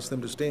 He asks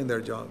them to stay in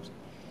their jobs.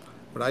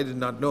 But I did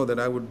not know that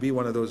I would be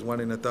one of those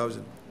 1 in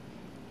 1,000.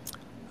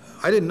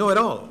 I didn't know at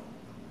all.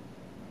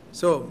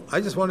 So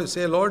I just want to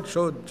say, Lord,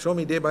 show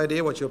me day by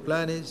day what your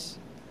plan is.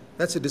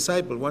 That's a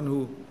disciple, one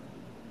who,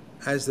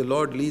 as the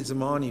Lord leads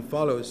him on, he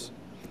follows.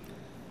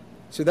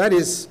 So that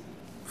is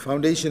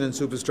foundation and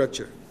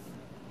superstructure.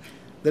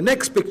 The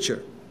next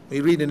picture, we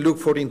read in Luke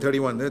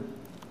 14:31. There are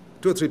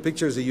 2 or 3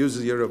 pictures he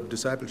uses here of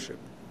discipleship.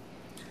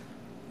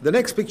 The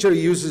next picture he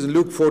uses in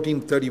Luke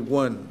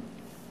 14:31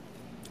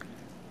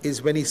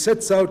 is when he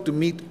sets out to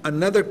meet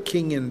another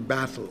king in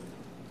battle.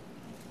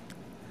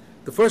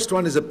 The first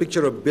one is a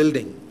picture of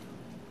building.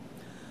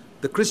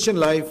 The Christian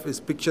life is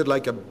pictured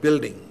like a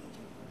building.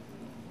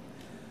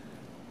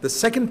 The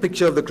second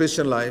picture of the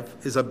Christian life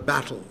is a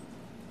battle.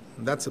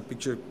 And that's a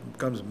picture that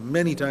comes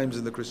many times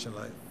in the Christian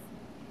life.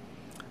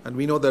 And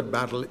we know that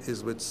battle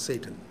is with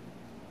Satan.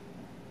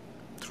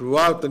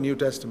 Throughout the New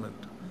Testament,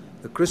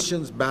 the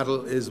Christian's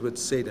battle is with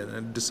Satan.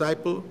 And a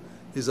disciple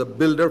is a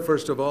builder,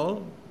 first of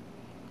all,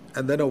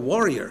 and then a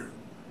warrior.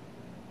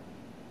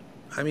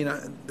 I mean,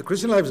 the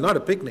Christian life is not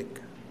a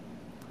picnic.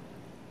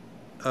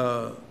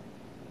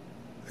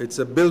 It's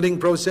a building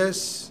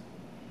process,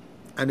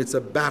 and it's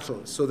a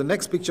battle. So the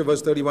next picture,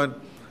 verse 31,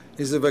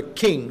 is of a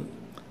king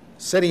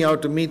setting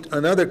out to meet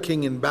another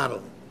king in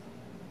battle.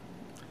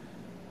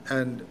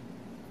 And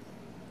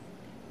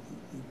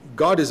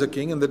God is a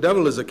king, and the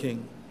devil is a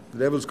king. The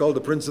devil is called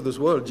the prince of this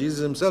world.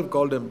 Jesus himself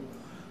called him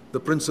the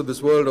prince of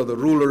this world, or the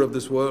ruler of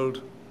this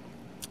world.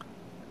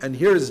 And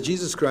here is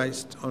Jesus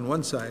Christ on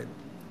one side,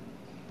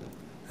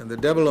 and the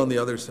devil on the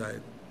other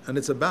side. And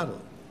it's a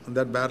battle. And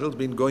that battle's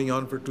been going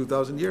on for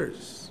 2,000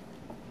 years.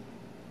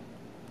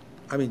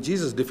 I mean,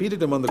 Jesus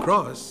defeated him on the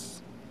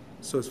cross.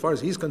 So as far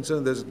as he's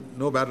concerned, there's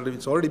no battle.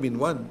 It's already been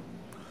won.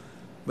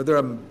 But there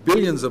are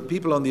billions of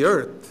people on the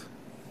earth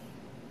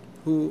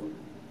who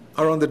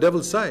are on the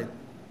devil's side,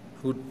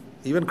 who,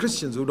 even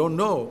Christians who don't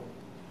know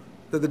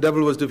that the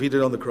devil was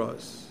defeated on the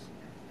cross,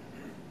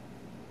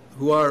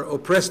 who are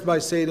oppressed by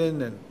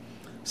Satan, and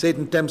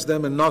Satan tempts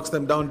them and knocks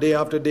them down day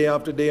after day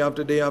after day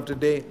after day after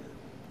day.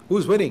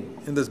 Who's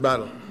winning in this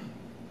battle?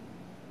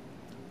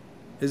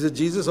 Is it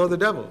Jesus or the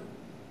devil?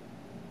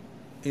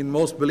 In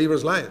most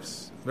believers'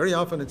 lives, very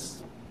often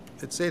it's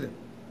Satan.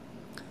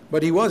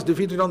 But he was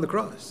defeated on the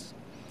cross.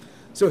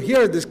 So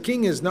here this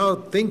king is now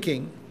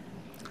thinking,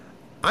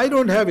 I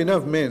don't have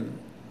enough men.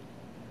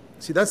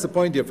 See, that's the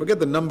point here. Forget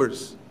the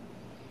numbers.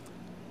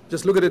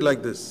 Just look at it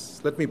like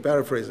this. Let me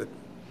paraphrase it.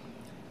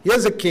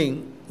 Here's a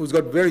king who's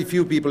got very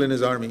few people in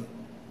his army.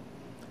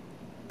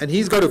 And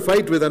he's got to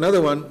fight with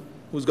another one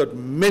who's got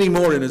many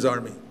more in his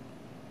army.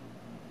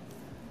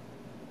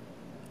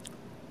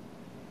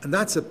 And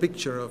that's a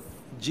picture of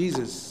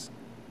Jesus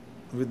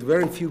with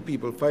very few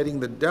people fighting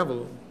the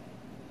devil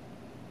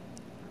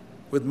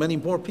with many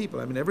more people.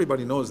 I mean,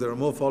 everybody knows there are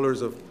more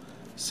followers of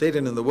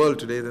Satan in the world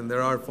today than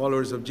there are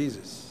followers of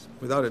Jesus.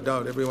 Without a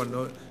doubt, everyone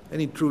knows,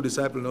 any true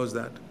disciple knows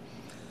that.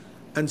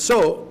 And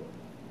so,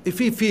 if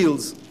he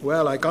feels,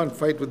 well, I can't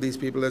fight with these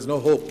people, there's no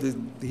hope,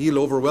 he'll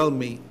overwhelm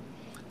me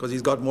because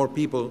he's got more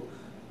people,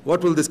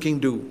 what will this king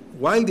do?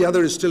 While the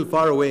other is still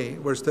far away,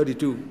 verse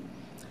 32,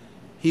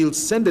 he'll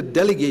send a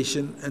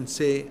delegation and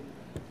say,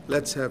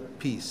 let's have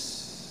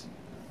peace.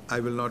 I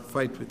will not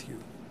fight with you.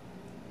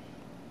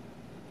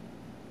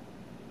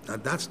 Now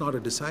that's not a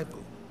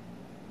disciple.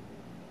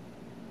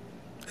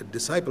 A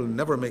disciple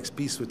never makes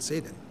peace with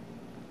Satan.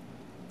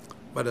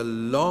 But a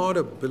lot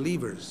of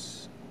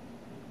believers,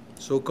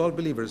 so-called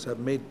believers, have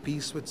made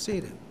peace with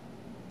Satan.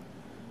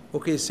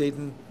 Okay,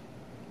 Satan,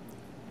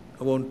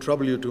 I won't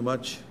trouble you too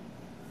much.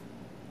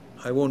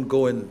 I won't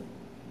go and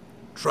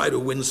try to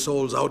win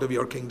souls out of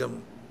your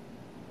kingdom.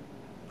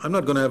 I'm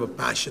not going to have a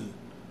passion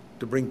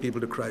to bring people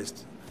to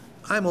Christ.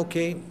 I'm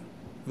okay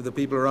if the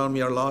people around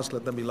me are lost,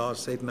 let them be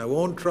lost. Satan, I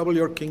won't trouble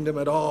your kingdom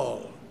at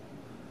all.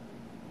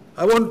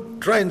 I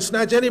won't try and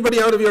snatch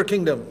anybody out of your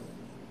kingdom.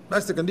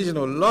 That's the condition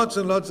of lots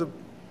and lots of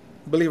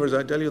believers,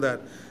 I tell you that.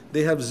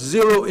 They have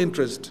zero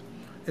interest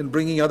in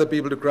bringing other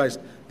people to Christ.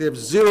 They have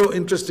zero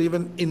interest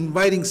in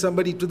inviting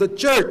somebody to the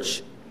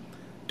church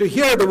to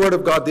hear the Word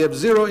of God. They have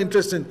zero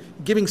interest in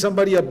giving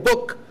somebody a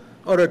book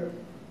or a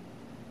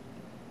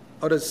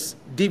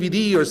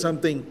DVD or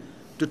something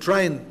to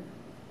try and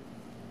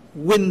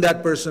win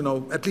that person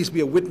or at least be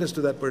a witness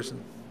to that person.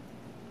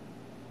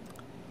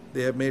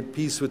 They have made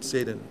peace with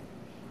Satan.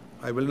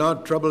 I will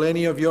not trouble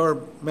any of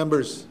your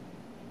members.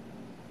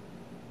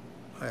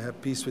 I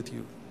have peace with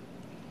you.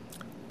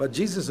 But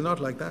Jesus is not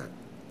like that.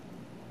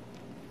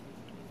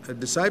 A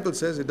disciple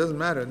says it doesn't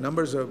matter.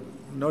 Numbers are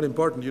not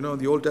important. You know,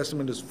 the Old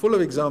Testament is full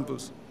of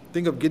examples.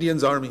 Think of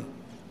Gideon's army.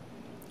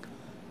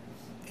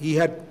 He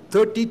had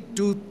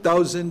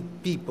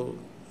 32,000 people.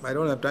 I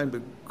don't have time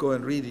to go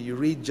and read it. You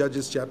read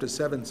Judges chapter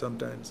 7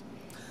 sometimes.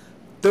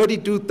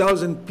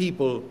 32,000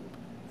 people,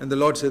 and the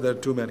Lord said there are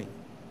too many.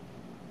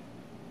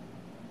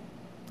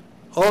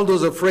 All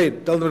those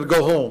afraid, tell them to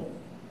go home.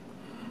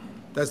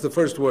 That's the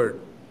first word.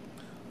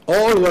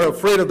 All who are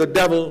afraid of the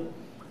devil,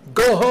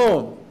 go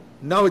home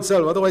now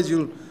itself. Otherwise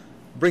you'll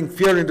bring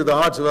fear into the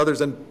hearts of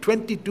others. And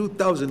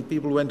 22,000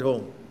 people went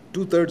home.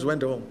 2/3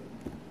 went home.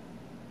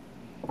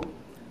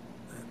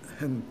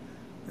 And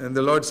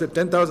the Lord said,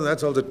 10,000,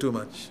 that's also too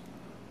much.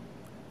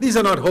 These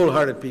are not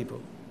wholehearted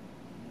people.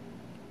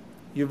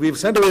 We've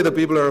sent away the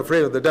people who are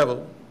afraid of the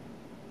devil,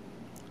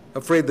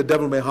 afraid the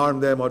devil may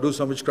harm them or do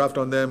some witchcraft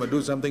on them or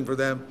do something for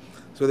them.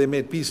 So they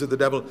made peace with the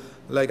devil.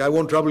 Like, I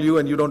won't trouble you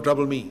and you don't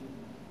trouble me.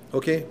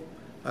 Okay?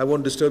 I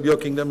won't disturb your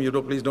kingdom.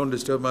 Please don't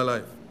disturb my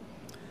life.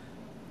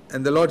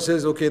 And the Lord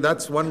says, okay,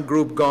 that's one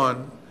group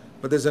gone.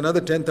 But there's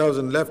another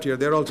 10,000 left here.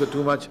 They're also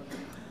too much.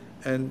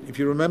 And if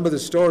you remember the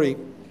story,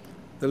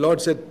 the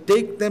Lord said,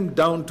 take them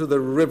down to the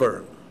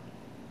river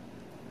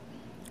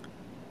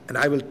and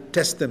I will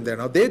test them there.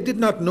 Now, they did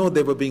not know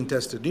they were being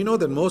tested. Do you know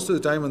that most of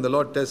the time when the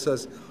Lord tests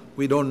us,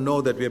 we don't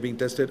know that we are being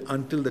tested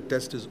until the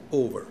test is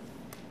over.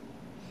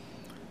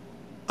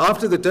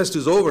 After the test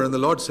is over and the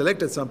Lord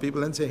selected some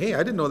people and say, hey, I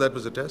didn't know that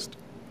was a test.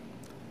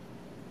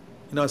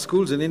 In our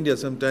schools in India,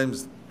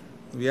 sometimes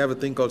we have a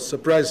thing called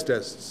surprise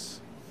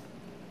tests,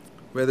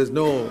 where there's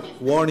no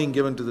warning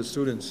given to the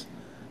students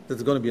that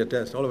there's going to be a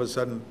test. All of a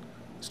sudden,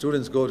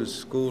 students go to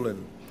school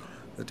and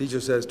the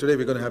teacher says, today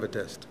we're going to have a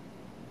test.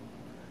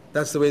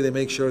 That's the way they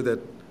make sure that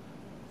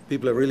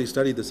people have really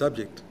studied the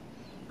subject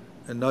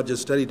and not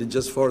just studied it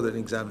just for the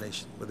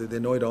examination, but they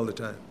know it all the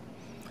time.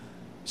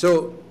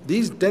 So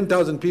these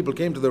 10,000 people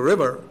came to the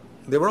river.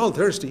 They were all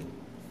thirsty.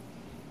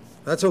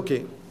 That's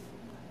okay.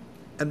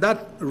 And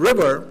that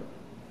river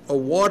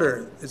of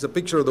water is a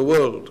picture of the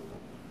world.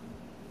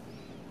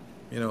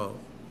 You know,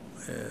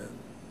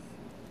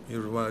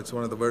 it's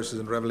one of the verses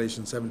in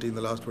Revelation 17,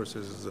 the last verse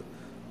is the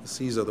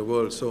seas of the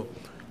world. So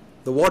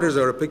the waters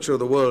are a picture of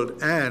the world,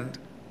 and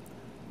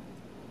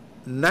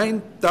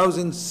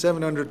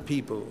 9,700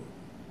 people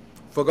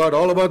forgot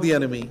all about the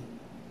enemy,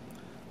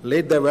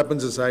 laid their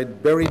weapons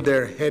aside, buried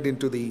their head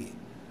into the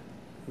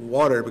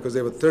water because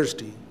they were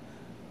thirsty,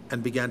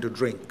 and began to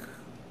drink.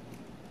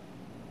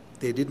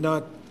 They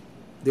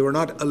were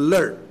not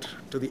alert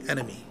to the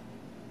enemy.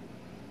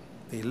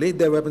 They laid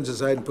their weapons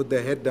aside and put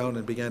their head down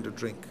and began to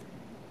drink.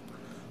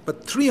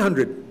 But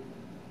 300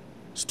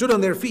 stood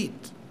on their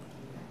feet.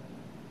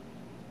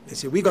 They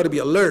said, we got to be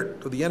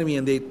alert to the enemy,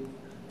 and they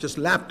just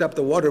lapped up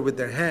the water with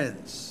their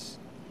hands.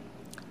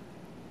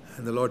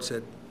 And the Lord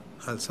said,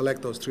 I'll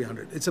select those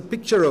 300. It's a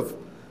picture of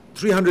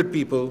 300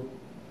 people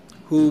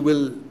who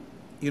will,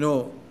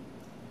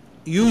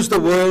 use the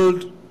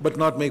world but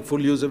not make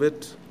full use of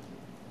it.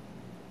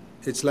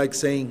 It's like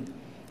saying,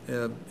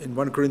 in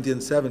 1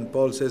 Corinthians 7,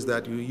 Paul says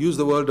that you use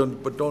the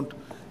world but don't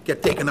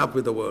get taken up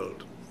with the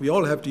world. We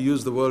all have to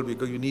use the world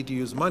because you need to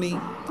use money,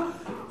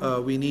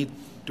 we need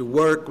to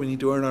work, we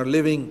need to earn our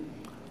living,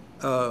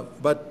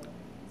 but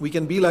we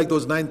can be like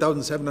those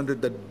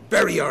 9,700 that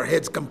bury our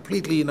heads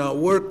completely in our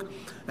work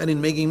and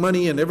in making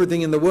money and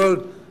everything in the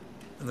world.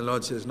 And the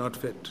Lord says, not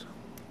fit.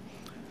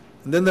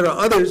 And then there are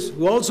others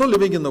who are also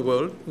living in the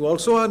world, who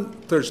also are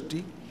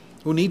thirsty,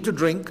 who need to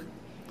drink,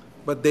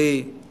 but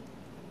they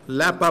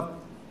lap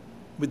up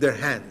with their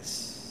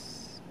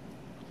hands.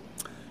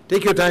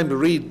 Take your time to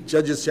read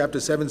Judges chapter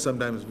 7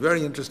 sometimes.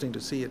 Very interesting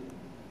to see it.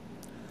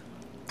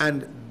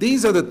 And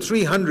these are the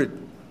 300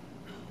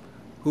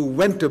 who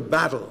went to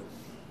battle,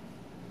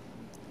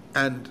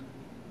 and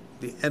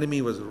the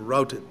enemy was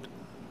routed.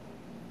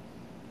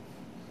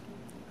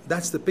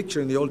 That's the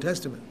picture in the Old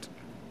Testament.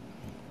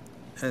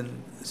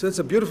 And so it's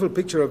a beautiful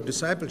picture of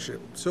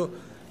discipleship. So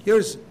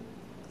here's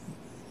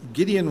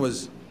Gideon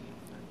was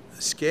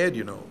scared,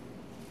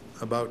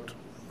 about,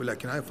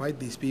 can I fight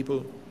these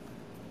people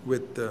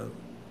with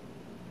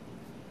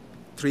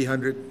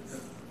 300?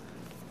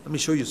 Let me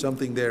show you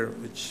something there,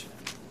 which,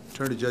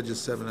 turn to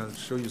Judges 7, I'll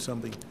show you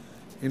something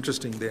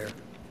interesting there.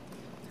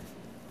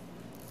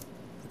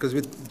 Because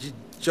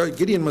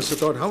Gideon must have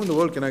thought, how in the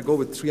world can I go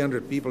with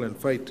 300 people and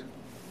fight?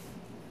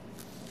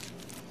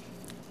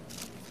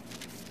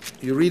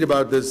 You read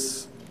about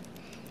this,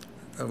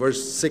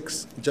 verse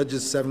 6,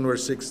 Judges 7,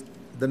 verse 6.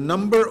 The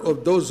number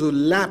of those who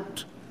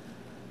lapped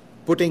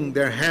putting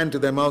their hand to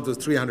their mouth was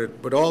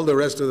 300, but all the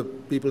rest of the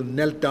people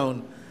knelt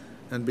down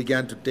and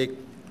began to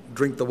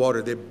drink the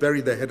water. They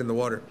buried their head in the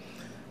water.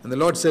 And the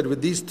Lord said,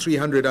 with these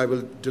 300 I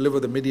will deliver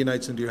the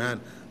Midianites into your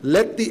hand.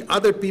 Let the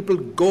other people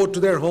go to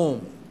their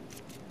home.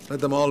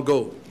 Let them all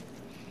go.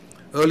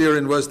 Earlier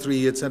in verse 3,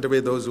 he had sent away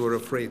those who were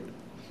afraid.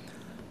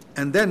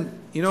 And then,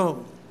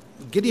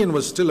 Gideon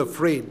was still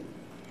afraid.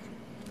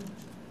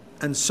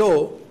 And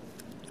so,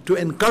 to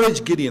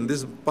encourage Gideon,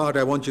 this part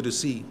I want you to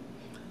see.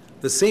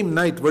 The same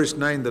night, verse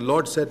 9, the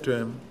Lord said to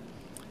him,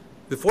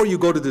 before you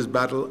go to this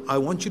battle, I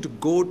want you to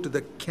go to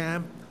the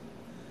camp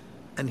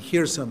and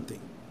hear something.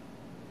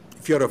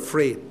 If you're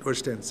afraid,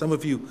 verse 10, some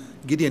of you,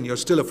 Gideon, you're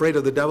still afraid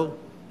of the devil?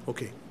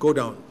 Okay, go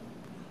down.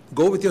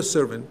 Go with your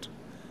servant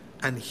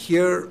and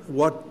hear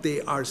what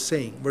they are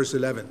saying. Verse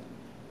 11.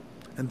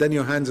 And then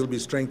your hands will be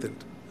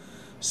strengthened.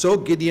 So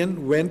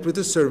Gideon went with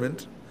his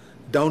servant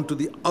down to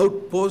the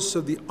outposts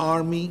of the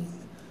army,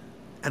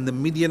 and the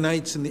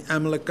Midianites and the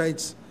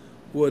Amalekites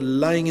were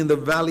lying in the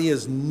valley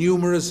as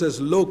numerous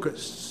as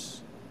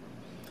locusts.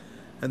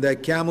 And their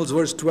camels,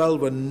 verse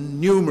 12, were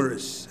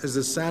numerous as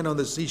the sand on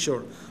the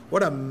seashore.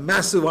 What a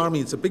massive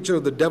army. It's a picture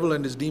of the devil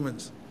and his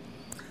demons.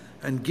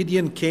 And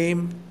Gideon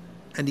came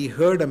and he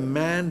heard a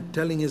man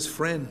telling his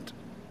friend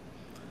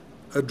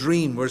a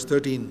dream, verse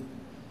 13.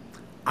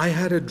 I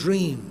had a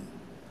dream.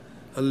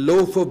 A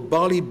loaf of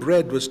barley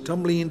bread was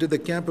tumbling into the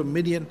camp of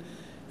Midian.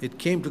 It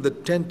came to the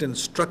tent and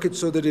struck it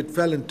so that it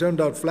fell and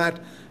turned out flat.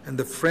 And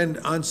the friend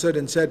answered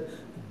and said,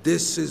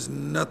 this is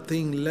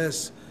nothing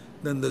less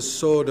than the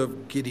sword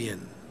of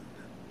Gideon.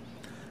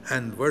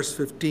 And verse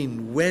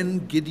 15,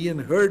 when Gideon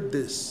heard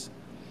this,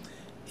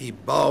 he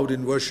bowed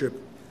in worship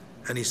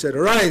and he said,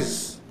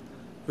 arise.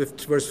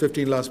 Verse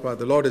 15, last part,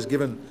 the Lord has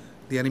given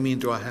the enemy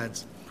into our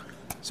hands.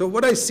 So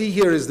what I see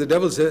here is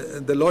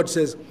the Lord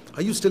says,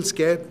 are you still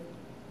scared?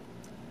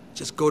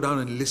 Just go down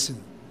and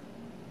listen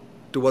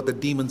to what the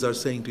demons are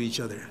saying to each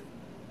other.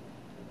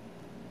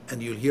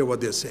 And you'll hear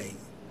what they're saying.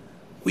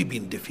 We've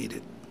been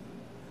defeated.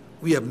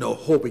 We have no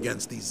hope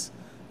against these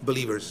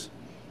believers.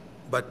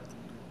 But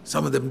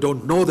some of them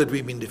don't know that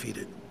we've been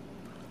defeated.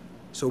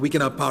 So we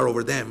can have power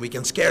over them. We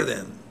can scare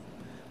them.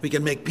 We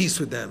can make peace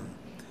with them.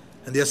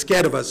 And they're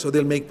scared of us, so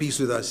they'll make peace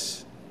with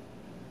us.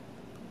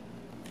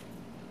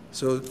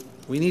 So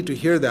we need to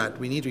hear that.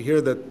 We need to hear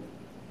that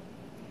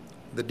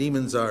the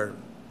demons are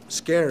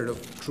scared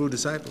of true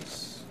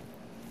disciples.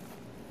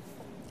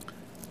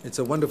 It's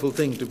a wonderful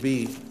thing to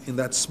be in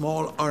that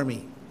small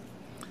army.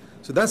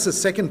 So that's the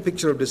second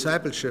picture of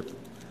discipleship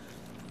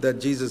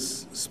that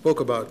Jesus spoke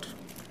about.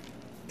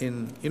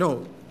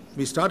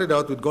 We started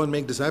out with go and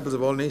make disciples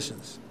of all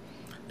nations.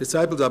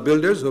 Disciples are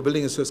builders who are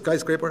building a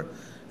skyscraper,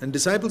 and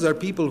disciples are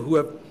people who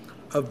have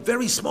a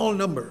very small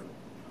number.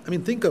 I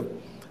mean, think of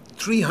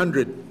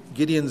 300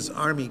 Gideon's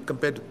army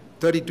compared to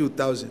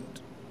 32,000.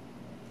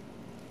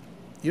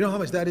 You know how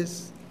much that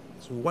is?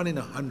 It's 1 in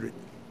 100.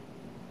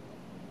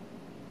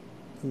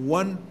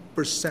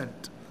 1%.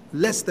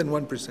 Less than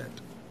 1%.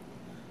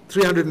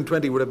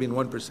 320 would have been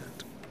 1%.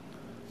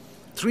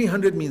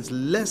 300 means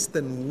less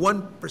than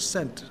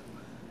 1%.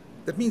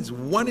 That means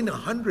 1 in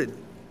 100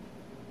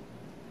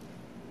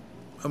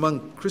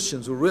 among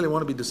Christians who really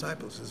want to be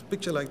disciples. It's a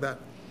picture like that.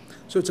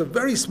 So it's a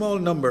very small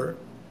number.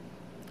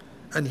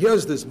 And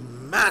here's this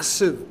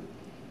massive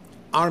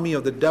army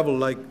of the devil,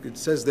 like it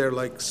says there,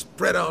 like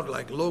spread out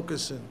like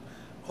locusts and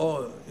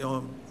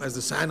as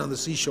the sand on the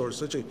seashore,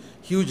 such a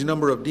huge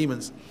number of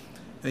demons.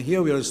 And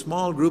here we are, a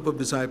small group of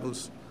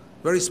disciples,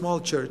 very small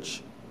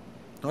church,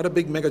 not a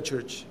big mega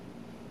church.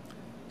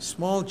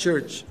 Small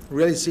church,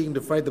 really seeking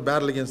to fight the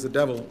battle against the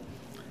devil,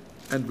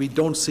 and we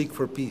don't seek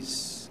for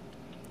peace.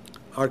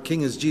 Our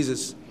King is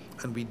Jesus,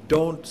 and we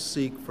don't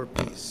seek for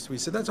peace. We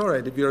say, that's all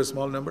right, if you're a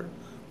small number,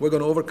 we're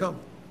going to overcome.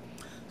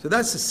 So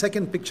that's the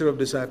second picture of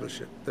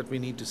discipleship that we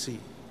need to see.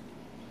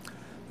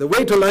 The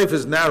way to life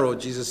is narrow,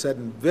 Jesus said,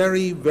 and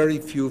very, very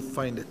few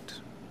find it.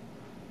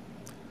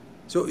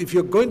 So if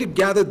you're going to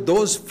gather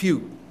those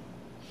few,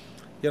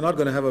 you're not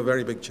going to have a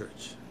very big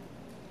church.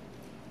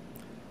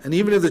 And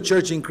even if the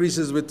church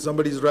increases with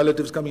somebody's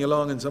relatives coming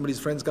along and somebody's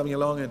friends coming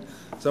along and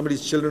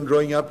somebody's children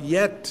growing up,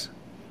 yet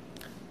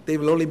they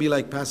will only be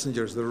like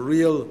passengers. The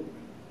real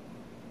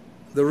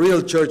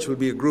church will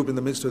be a group in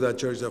the midst of that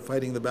church that are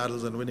fighting the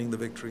battles and winning the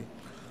victory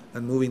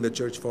and moving the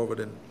church forward.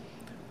 And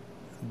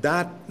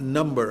that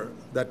number,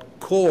 that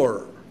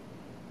core,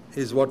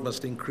 is what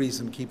must increase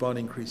and keep on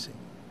increasing.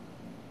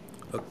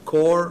 A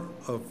core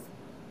of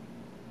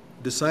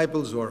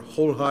disciples who are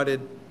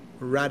wholehearted,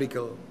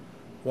 radical,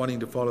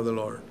 wanting to follow the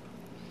Lord.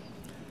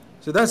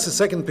 So that's the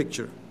second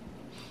picture.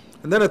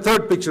 And then a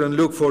third picture in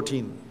Luke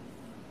 14.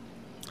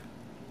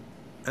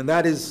 And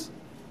that is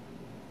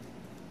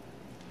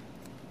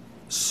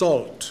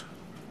salt.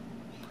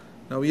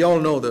 Now we all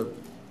know that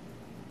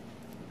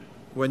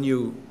when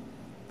you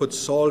put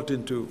salt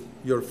into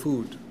your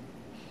food,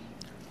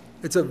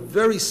 it's a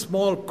very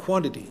small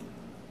quantity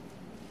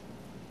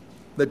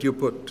that you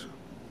put.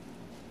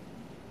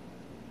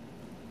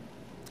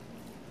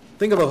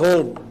 Think of a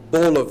whole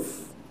bowl of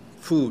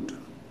food.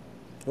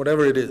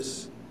 whatever it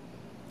is.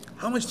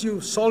 How much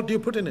salt do you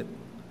put in it?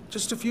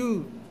 Just a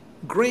few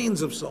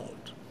grains of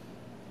salt.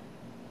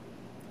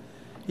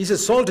 He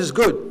says salt is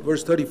good,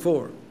 verse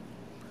 34.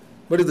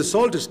 But if the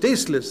salt is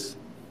tasteless,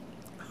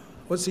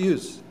 what's the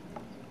use?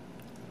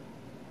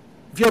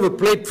 If you have a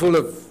plate full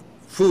of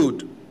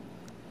food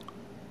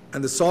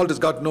and the salt has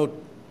got no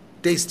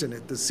taste in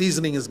it, the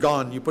seasoning is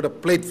gone, you put a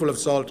plate full of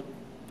salt,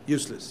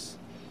 useless.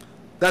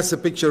 That's the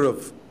picture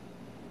of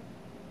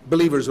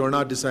believers who are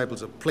not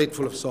disciples, a plate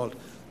full of salt.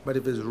 But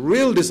if it's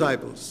real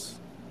disciples,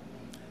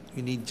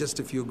 you need just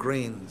a few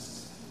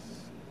grains.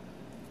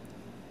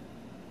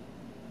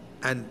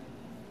 And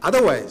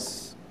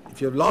otherwise,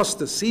 if you've lost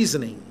the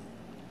seasoning,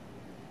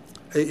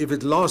 if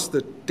it lost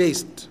the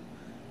taste,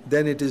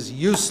 then it is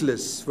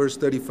useless. Verse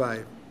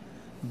 35.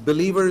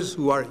 Believers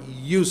who are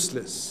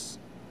useless.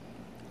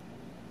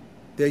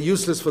 They're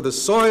useless for the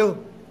soil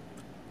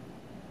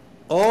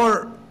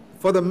or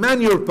for the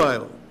manure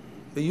pile.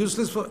 They're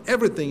useless for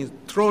everything. It's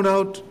thrown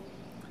out.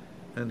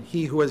 And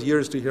he who has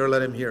ears to hear,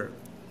 let him hear.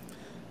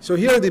 So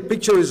here the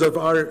picture is of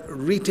our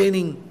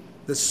retaining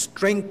the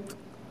strength,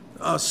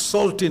 our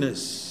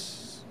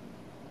saltiness.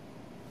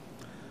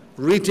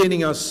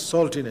 Retaining our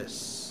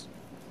saltiness.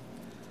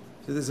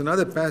 So there's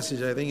another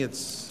passage, I think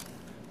it's,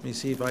 let me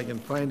see if I can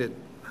find it.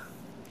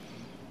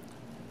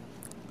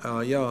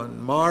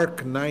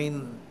 Mark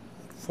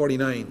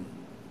 9:49.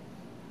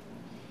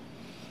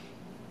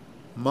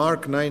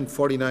 Mark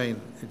 9:49.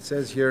 It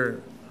says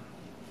here,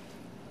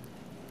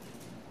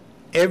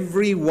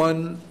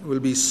 everyone will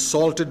be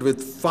salted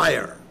with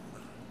fire.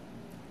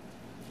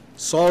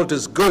 Salt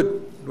is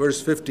good,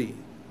 verse 50.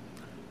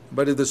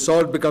 But if the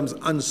salt becomes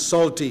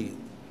unsalty,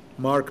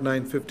 Mark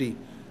 9:50,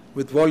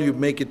 with what you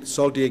make it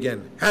salty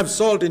again. Have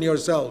salt in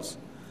yourselves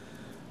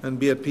and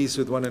be at peace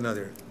with one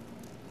another.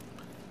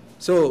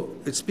 So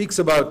it speaks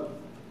about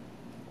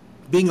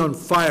being on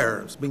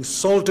fire, being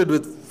salted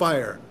with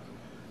fire,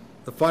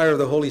 the fire of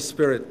the Holy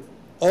Spirit,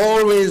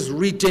 always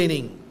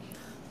retaining.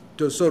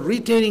 So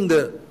retaining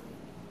the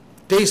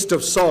taste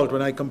of salt,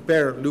 when I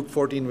compare Luke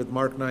 14 with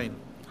Mark 9,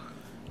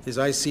 is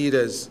I see it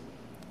as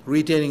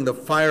retaining the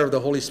fire of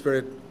the Holy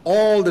Spirit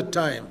all the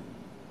time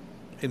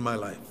in my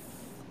life.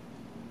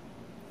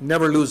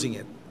 Never losing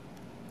it.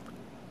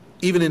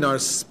 Even in our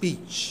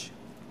speech,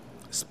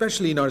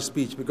 especially in our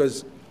speech,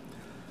 because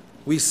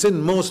we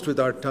sin most with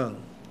our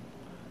tongue.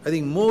 I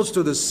think most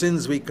of the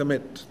sins we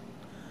commit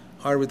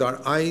are with our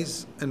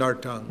eyes and our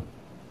tongue,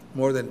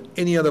 more than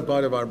any other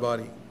part of our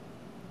body.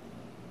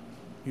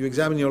 You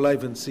examine your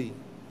life and see.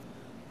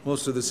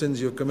 Most of the sins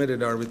you've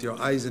committed are with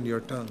your eyes and your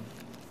tongue.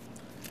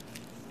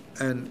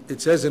 And it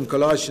says in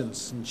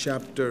Colossians in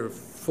chapter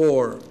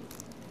 4,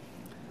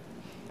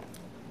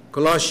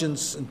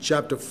 Colossians in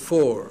chapter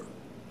 4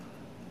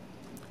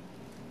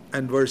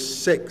 and verse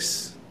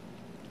 6.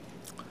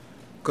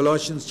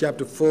 Colossians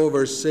chapter 4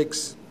 verse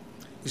 6.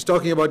 He's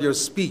talking about your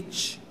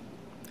speech.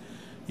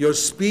 Your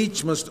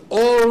speech must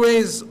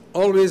always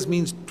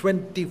means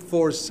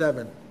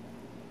 24/7.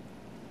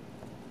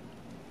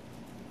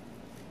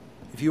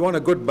 If you want a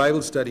good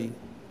Bible study,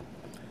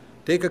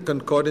 take a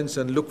concordance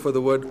and look for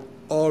the word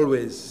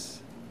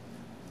always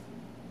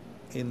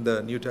in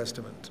the New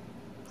Testament.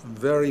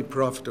 Very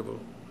profitable.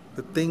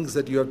 The things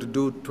that you have to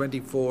do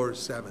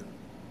 24/7.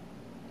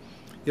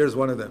 Here's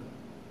one of them.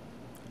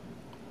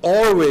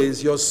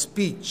 Always your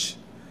speech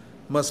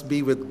must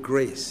be with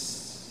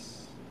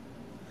grace,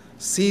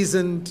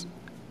 seasoned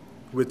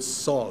with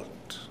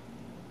salt,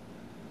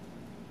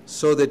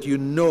 so that you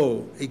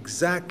know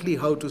exactly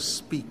how to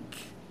speak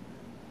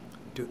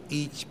to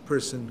each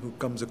person who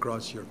comes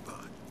across your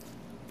path.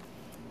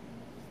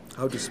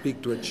 How to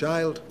speak to a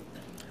child,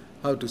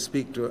 how to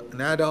speak to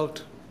an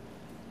adult,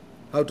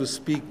 how to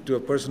speak to a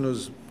person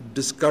who's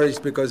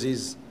discouraged because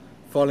he's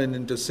fallen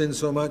into sin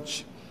so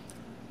much,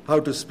 how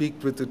to speak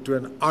to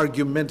an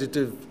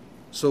argumentative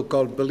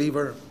so-called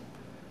believer,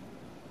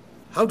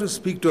 how to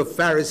speak to a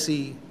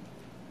Pharisee,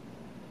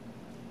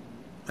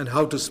 and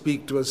how to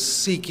speak to a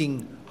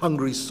seeking,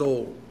 hungry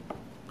soul.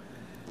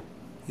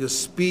 Your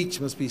speech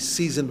must be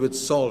seasoned with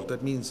salt.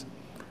 That means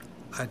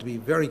I have to be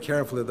very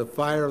careful that the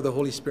fire of the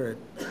Holy Spirit,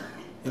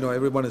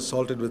 everyone is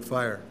salted with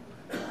fire,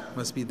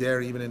 must be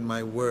there even in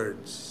my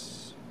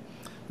words.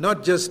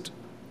 Not just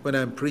when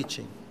I'm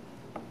preaching.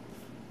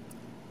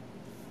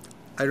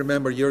 I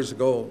remember years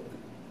ago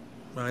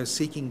when I was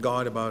seeking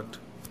God about,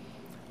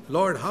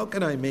 Lord, how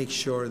can I make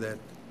sure that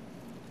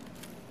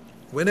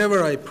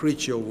whenever I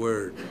preach your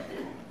word,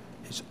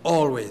 it's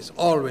always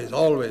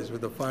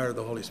with the fire of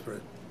the Holy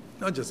Spirit.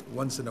 Not just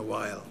once in a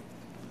while.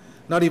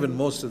 Not even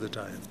most of the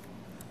time.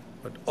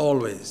 But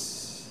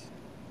always.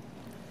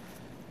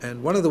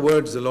 And one of the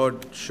words the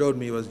Lord showed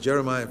me was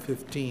Jeremiah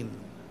 15.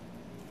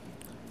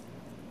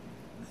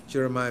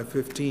 Jeremiah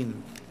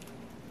 15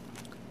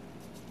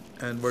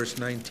 and verse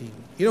 19.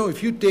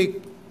 If you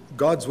take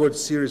God's word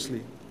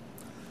seriously,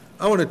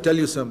 I want to tell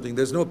you something.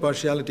 There's no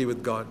partiality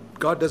with God.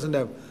 God doesn't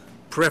have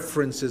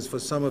preferences for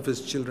some of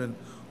his children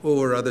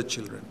over other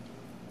children.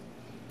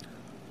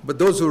 But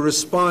those who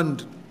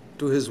respond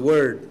to his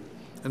word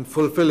and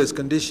fulfill his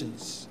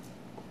conditions.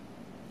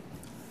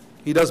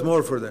 He does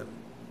more for them.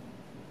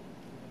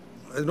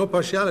 There's no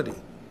partiality.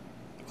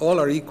 All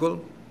are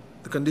equal.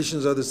 The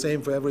conditions are the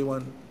same for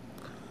everyone.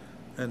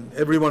 And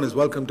everyone is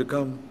welcome to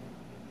come.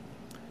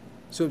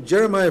 So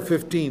Jeremiah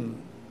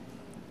 15,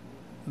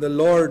 the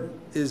Lord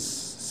is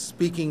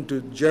speaking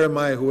to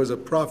Jeremiah, who was a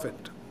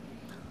prophet.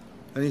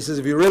 And he says,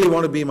 if you really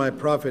want to be my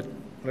prophet,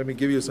 let me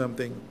give you some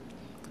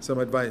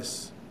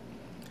advice.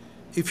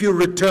 If you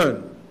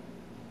return,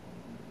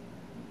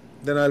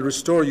 then I'll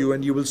restore you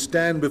and you will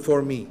stand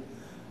before me.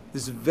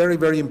 This is very,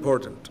 very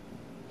important.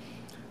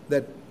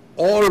 That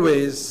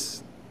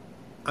always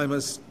I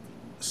must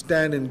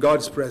stand in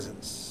God's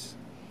presence.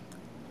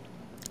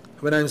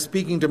 When I'm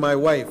speaking to my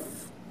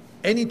wife,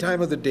 any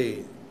time of the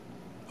day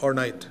or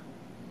night,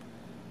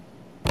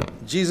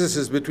 Jesus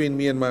is between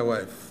me and my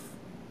wife.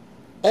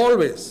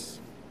 Always.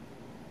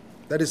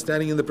 That is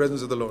standing in the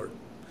presence of the Lord.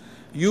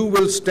 You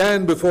will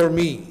stand before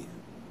me.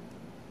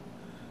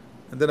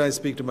 And then I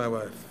speak to my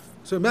wife.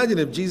 So imagine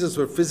if Jesus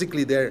were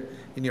physically there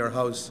in your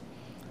house,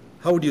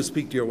 how would you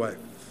speak to your wife?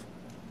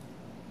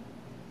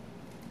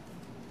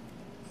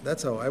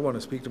 That's how I want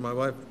to speak to my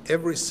wife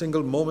every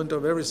single moment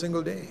of every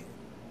single day.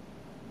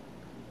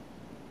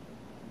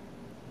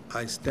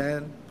 I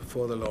stand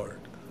before the Lord.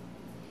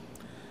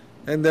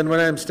 And then when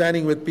I'm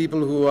standing with people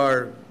who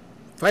are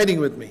fighting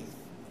with me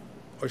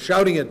or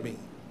shouting at me,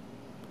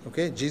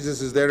 okay,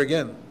 Jesus is there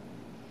again.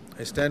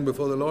 I stand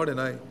before the Lord and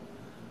I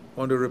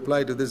want to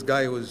reply to this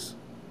guy who's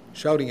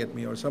shouting at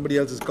me, or somebody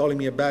else is calling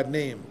me a bad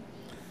name.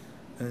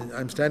 And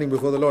I'm standing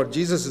before the Lord.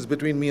 Jesus is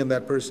between me and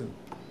that person.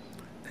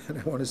 And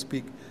I want to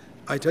speak.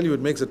 I tell you, it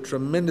makes a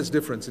tremendous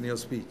difference in your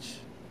speech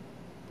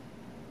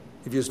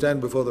if you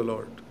stand before the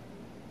Lord.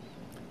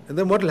 And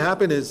then what will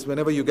happen is,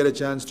 whenever you get a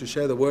chance to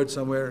share the word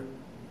somewhere,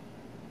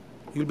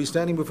 you'll be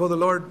standing before the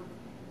Lord,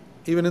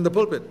 even in the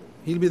pulpit.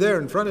 He'll be there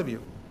in front of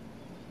you.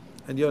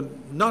 And you're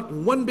not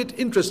one bit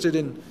interested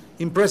in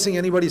impressing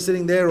anybody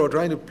sitting there or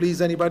trying to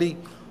please anybody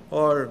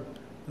or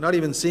not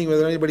even seeing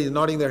whether anybody's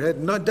nodding their head.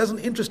 No, it doesn't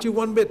interest you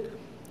one bit.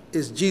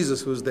 It's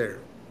Jesus who's there.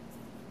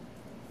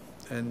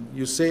 And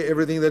you say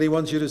everything that he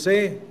wants you to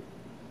say.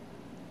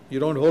 You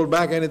don't hold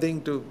back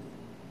anything to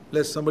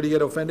let somebody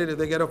get offended. If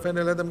they get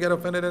offended, let them get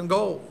offended and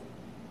go.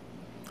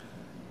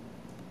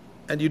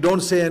 And you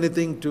don't say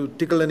anything to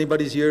tickle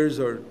anybody's ears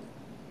or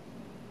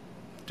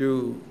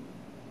to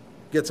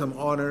get some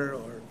honor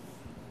or...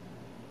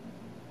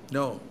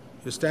 No,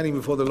 you're standing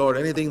before the Lord.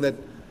 Anything that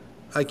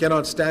I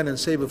cannot stand and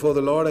say before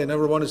the Lord, I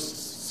never want to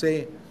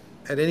say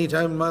at any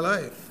time in my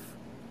life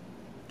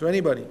to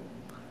anybody,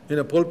 in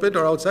a pulpit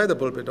or outside the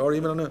pulpit, or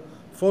even on a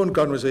phone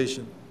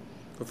conversation.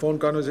 A phone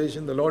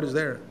conversation, the Lord is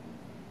there.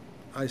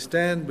 I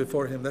stand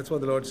before him. That's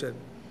what the Lord said.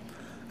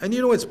 And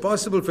you know, it's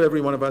possible for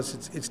every one of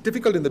us. It's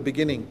difficult in the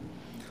beginning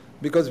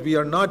because we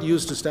are not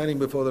used to standing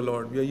before the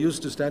Lord. We are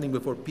used to standing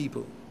before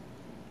people.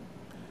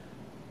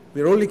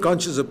 We are only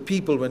conscious of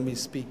people when we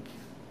speak.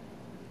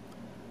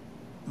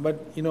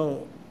 But, you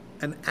know,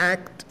 an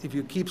act, if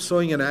you keep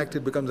sowing an act,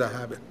 it becomes a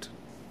habit.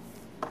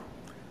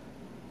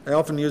 I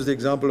often use the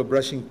example of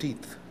brushing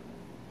teeth.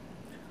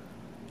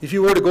 If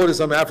you were to go to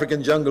some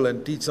African jungle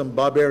and teach some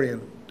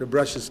barbarian to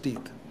brush his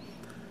teeth,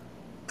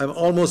 I'm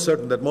almost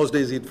certain that most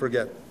days he'd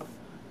forget.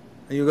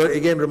 And you got to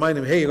again remind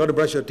him, hey, you got to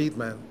brush your teeth,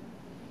 man.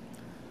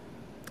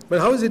 But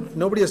how is it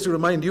nobody has to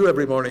remind you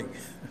every morning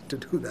to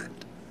do that?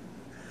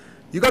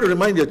 You got to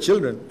remind your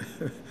children.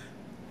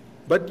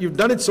 But you've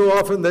done it so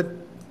often that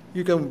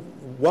you can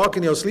walk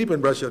in your sleep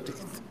and brush your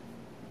teeth.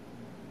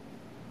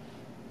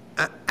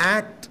 An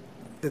act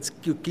that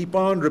you keep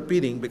on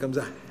repeating becomes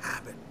a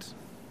habit.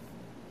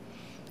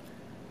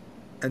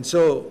 And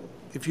so,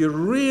 if you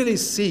really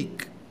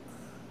seek,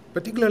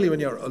 particularly when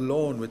you're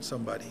alone with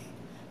somebody,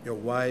 your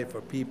wife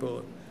or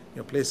people,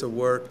 your place of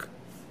work,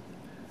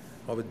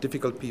 or with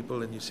difficult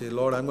people, and you say,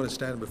 Lord, I'm going to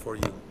stand before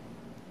you.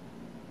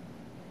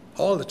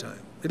 All the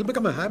time. It'll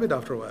become a habit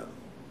after a while.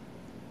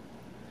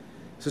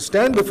 So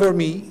stand before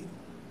me,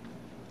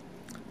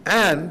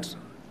 and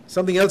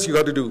something else you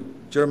got to do.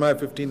 Jeremiah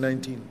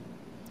 15:19.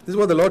 This is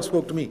what the Lord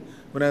spoke to me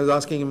when I was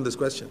asking him this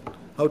question,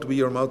 how to be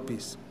your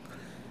mouthpiece.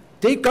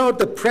 Take out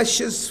the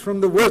precious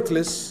from the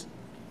worthless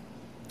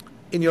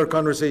in your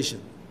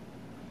conversation.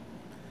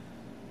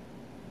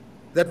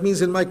 That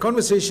means in my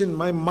conversation,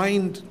 my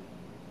mind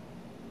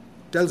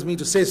tells me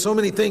to say so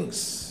many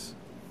things.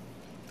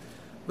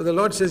 But the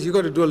Lord says, you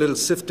got to do a little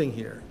sifting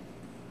here.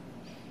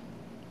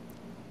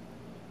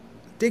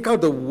 Take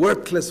out the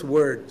worthless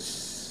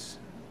words.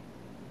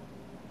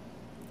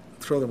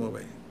 Throw them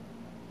away.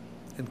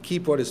 And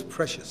keep what is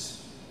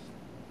precious.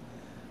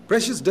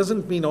 Precious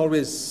doesn't mean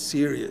always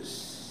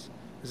serious.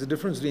 There's a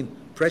difference between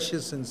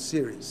precious and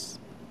serious.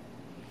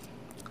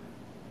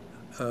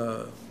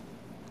 For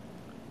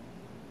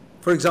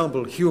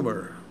example,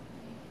 humor.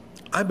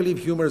 I believe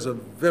humor is a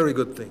very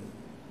good thing.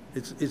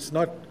 It's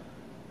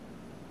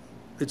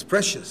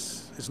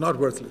precious. It's not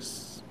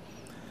worthless.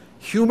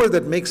 Humor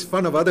that makes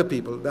fun of other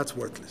people, that's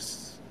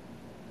worthless.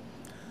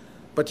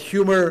 But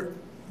humor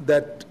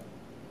that,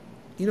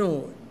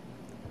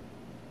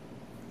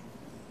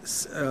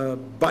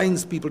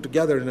 binds people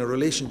together in a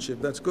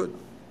relationship, that's good.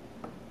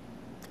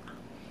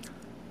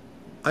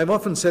 I've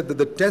often said that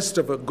the test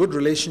of a good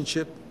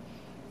relationship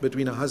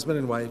between a husband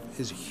and wife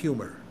is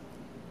humor.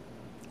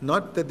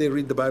 Not that they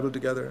read the Bible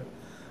together,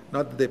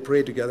 not that they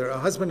pray together. A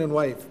husband and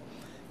wife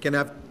can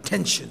have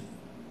tension,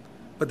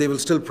 but they will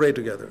still pray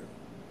together.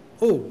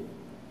 Oh,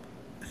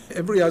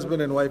 every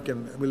husband and wife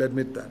will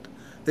admit that.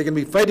 They can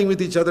be fighting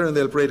with each other and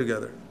they'll pray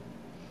together.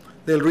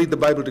 They'll read the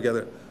Bible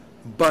together,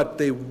 but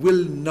they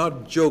will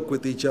not joke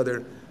with each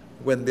other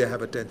when they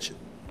have a tension.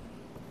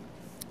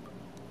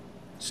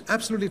 It's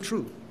absolutely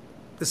true.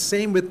 The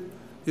same with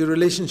your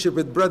relationship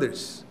with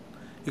brothers.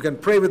 You can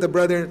pray with a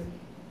brother,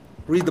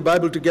 read the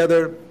Bible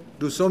together,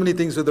 do so many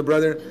things with the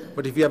brother,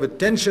 but if you have a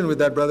tension with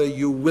that brother,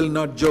 you will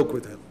not joke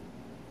with him.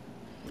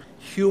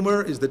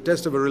 Humor is the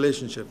test of a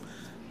relationship.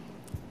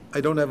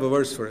 I don't have a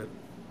verse for it,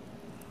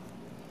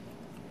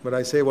 but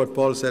I say what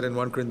Paul said in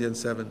 1 Corinthians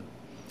 7.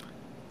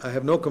 I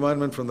have no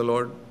commandment from the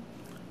Lord,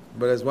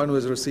 but as one who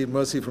has received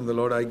mercy from the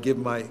Lord, I give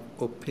my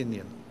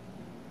opinion.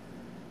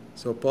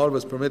 So Paul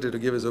was permitted to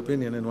give his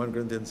opinion in 1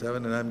 Corinthians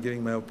 7, and I'm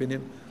giving my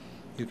opinion.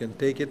 You can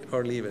take it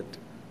or leave it.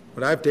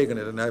 But I've taken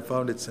it, and I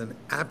found it's an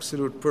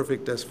absolute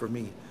perfect test for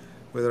me,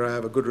 whether I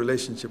have a good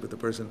relationship with the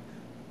person.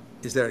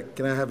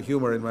 Can I have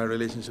humor in my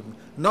relationship?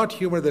 Not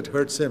humor that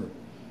hurts him.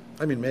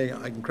 I mean,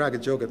 I can crack a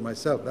joke at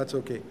myself, that's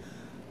okay.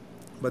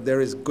 But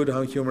there is good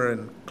humor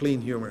and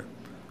clean humor.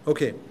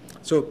 Okay,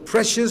 so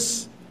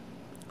precious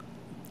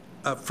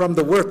from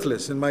the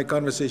worthless in my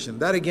conversation.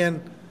 That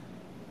again,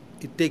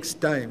 it takes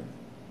time.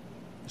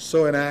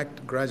 Sow an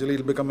act, gradually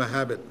it'll become a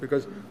habit,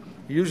 because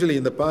usually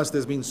in the past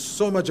there's been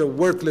so much of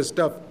worthless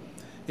stuff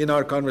in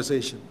our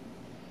conversation.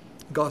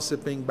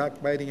 Gossiping,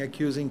 backbiting,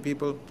 accusing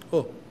people.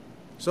 Oh,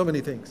 so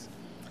many things.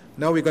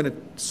 Now we're going to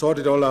sort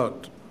it all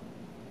out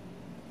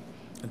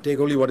and take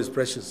only what is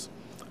precious.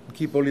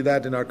 Keep only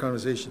that in our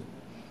conversation.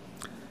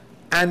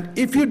 And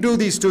if you do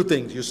these two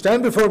things, you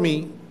stand before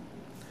me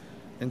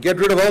and get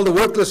rid of all the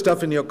worthless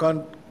stuff in your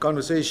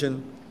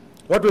conversation,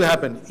 what will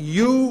happen?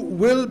 You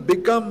will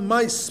become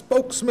my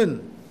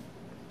spokesman.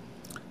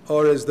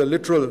 Or as the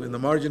literal, in the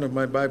margin of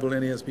my Bible,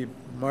 NASB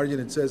margin,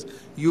 it says,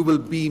 you will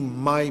be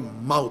my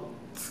mouth.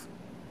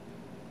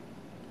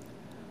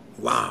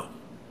 Wow.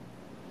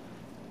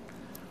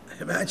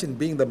 Imagine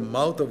being the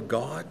mouth of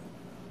God.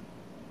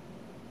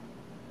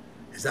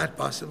 Is that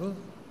possible?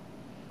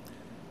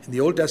 In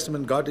the Old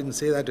Testament, God didn't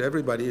say that to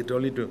everybody, it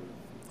only to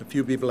a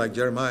few people like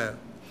Jeremiah.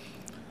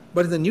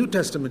 But in the New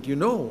Testament, you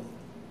know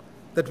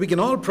that we can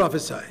all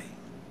prophesy.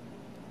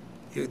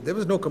 There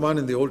was no command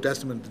in the Old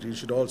Testament that you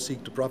should all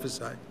seek to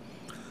prophesy.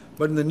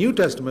 But in the New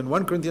Testament,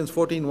 1 Corinthians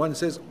 14:1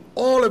 says,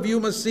 all of you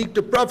must seek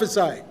to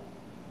prophesy.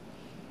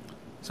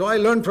 So I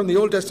learned from the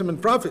Old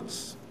Testament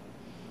prophets.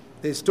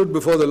 They stood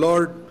before the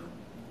Lord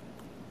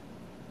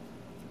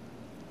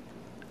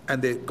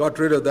and they got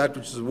rid of that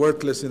which is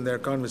worthless in their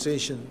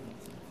conversation.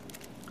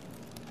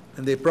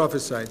 And they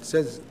prophesied. It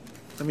says,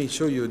 let me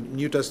show you a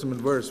New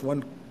Testament verse,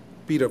 1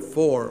 Peter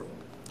 4.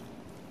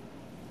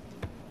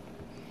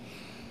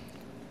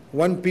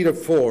 1 Peter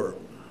 4.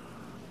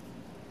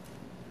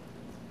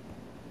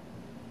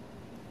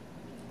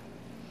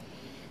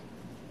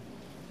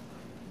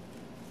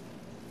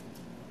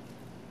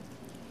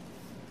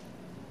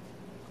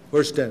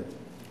 Verse 10.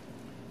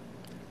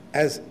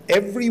 As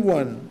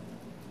everyone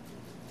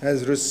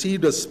has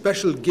received a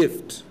special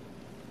gift,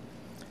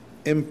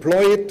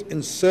 employ it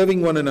in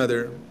serving one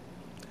another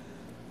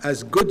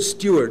as good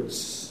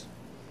stewards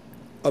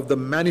of the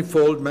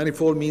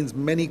manifold means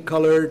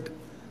many-colored,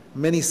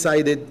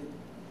 many-sided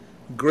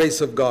grace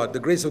of God. The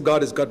grace of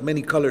God has got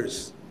many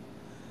colors,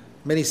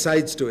 many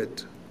sides to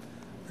it.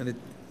 And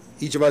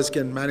each of us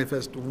can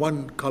manifest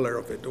one color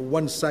of it, or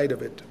one side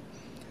of it.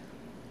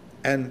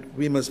 And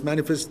we must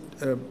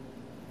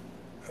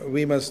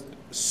we must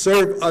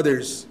serve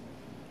others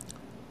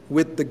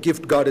with the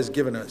gift God has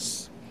given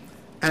us.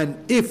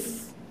 And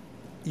if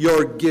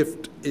your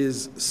gift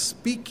is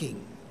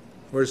speaking,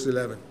 verse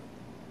 11,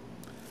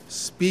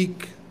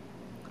 speak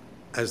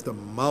as the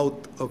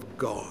mouth of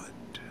God,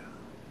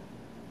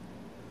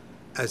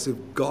 as if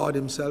God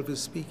himself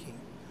is speaking.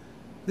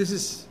 This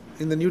is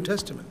in the New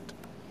Testament.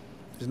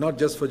 It's not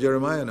just for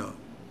Jeremiah now.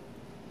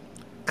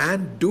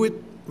 And do it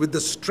with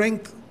the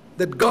strength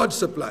that God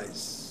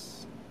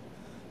supplies,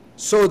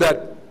 so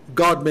that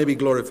God may be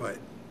glorified.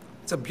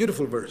 It's a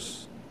beautiful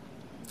verse.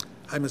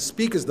 I must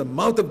speak as the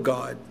mouth of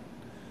God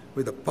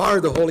with the power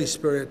of the Holy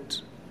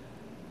Spirit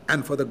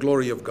and for the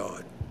glory of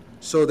God,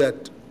 so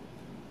that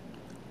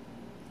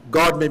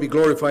God may be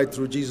glorified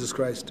through Jesus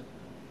Christ,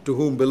 to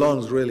whom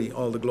belongs really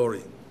all the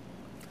glory.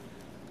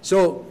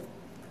 So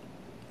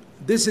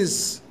this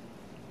is,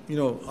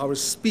 our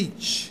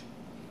speech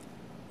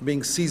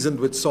being seasoned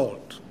with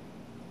salt,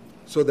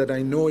 so that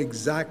I know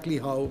exactly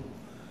how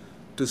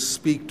to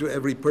speak to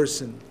every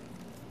person.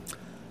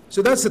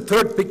 So that's the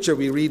third picture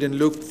we read in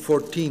Luke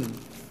 14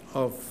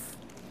 of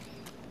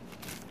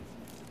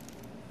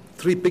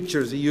 3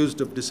 pictures he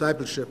used of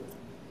discipleship.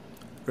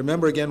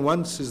 Remember again,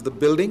 once is the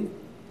building,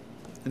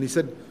 and he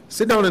said,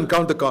 sit down and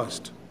count the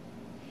cost.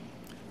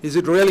 Is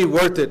it really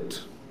worth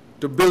it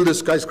to build a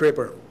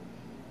skyscraper?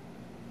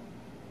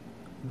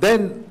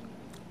 Then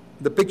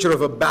the picture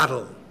of a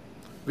battle.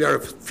 We are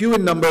few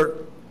in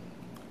number,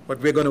 but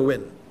we're going to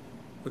win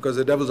because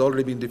the devil's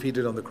already been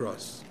defeated on the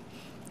cross.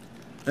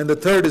 And the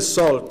third is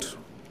salt.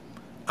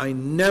 I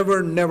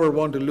never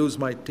want to lose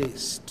my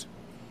taste.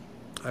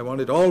 I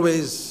want it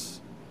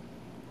always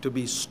to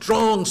be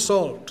strong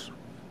salt,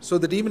 so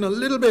that even a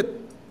little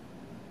bit,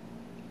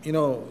 a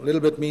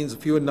little bit means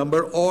few in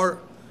number, or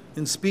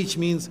in speech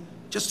means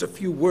just a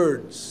few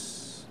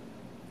words.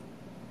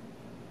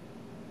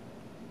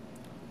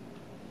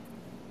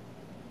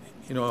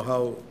 You know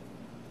how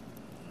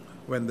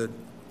when the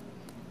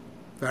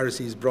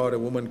Pharisees brought a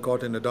woman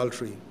caught in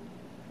adultery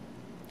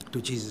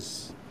to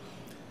Jesus,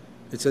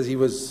 it says he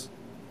was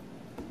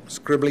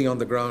scribbling on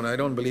the ground. I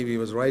don't believe he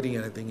was writing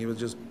anything. He was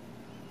just,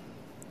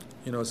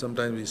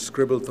 sometimes he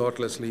scribbled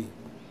thoughtlessly.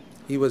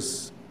 He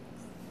was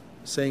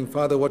saying,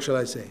 Father, what shall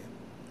I say?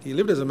 He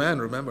lived as a man,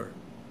 remember.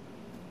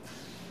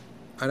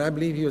 And I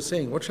believe he was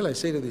saying, what shall I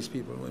say to these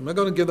people? Am I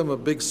going to give them a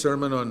big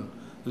sermon on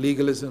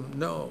legalism?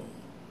 No.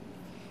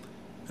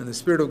 And the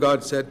Spirit of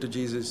God said to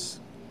Jesus,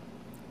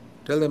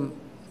 tell them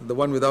the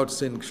one without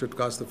sin should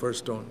cast the first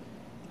stone.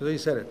 So he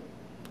said it.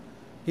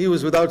 He who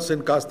was without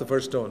sin cast the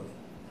first stone.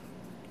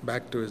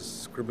 Back to his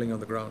scribbling on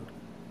the ground.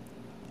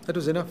 That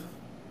was enough.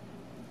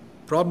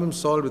 Problem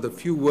solved with a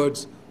few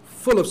words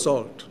full of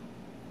salt.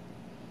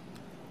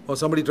 Or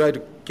somebody tried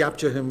to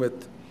capture him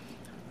with,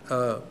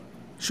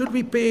 should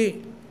we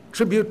pay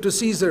tribute to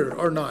Caesar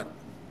or not?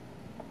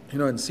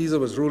 And Caesar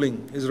was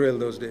ruling Israel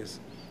those days.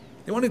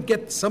 They wanted to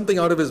get something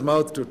out of his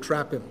mouth to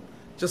trap him.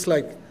 Just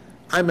like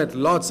I met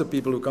lots of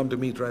people who come to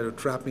me, try to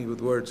trap me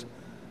with words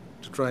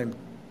to try and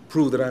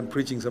prove that I'm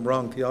preaching some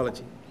wrong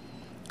theology.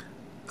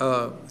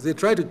 They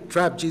tried to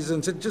trap Jesus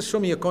and said, just show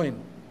me a coin.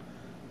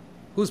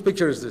 Whose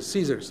picture is this?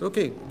 Caesar's.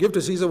 Okay, give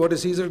to Caesar what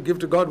is Caesar, give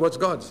to God what's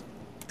God's.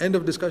 End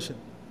of discussion.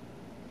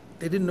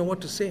 They didn't know what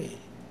to say.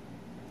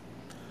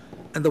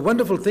 And the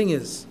wonderful thing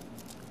is,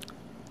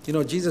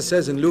 Jesus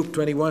says in Luke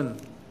 21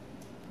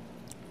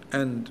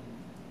 and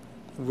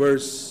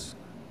verse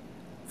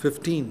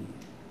 15,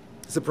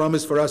 it's a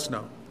promise for us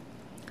now.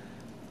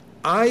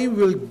 I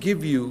will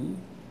give you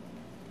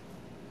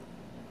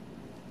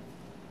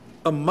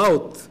a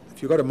mouth.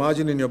 If you've got a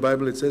margin in your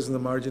Bible, it says in the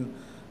margin,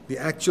 the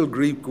actual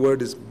Greek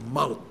word is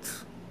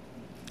mouth.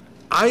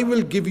 I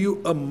will give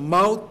you a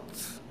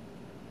mouth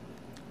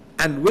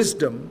and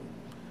wisdom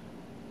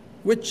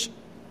which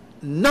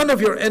none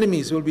of your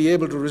enemies will be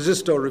able to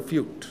resist or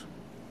refute.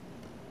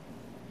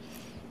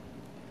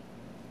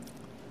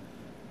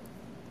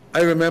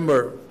 I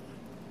remember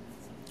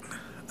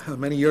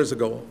many years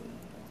ago,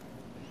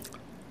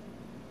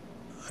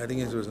 I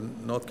think it was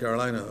in North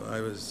Carolina,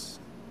 I was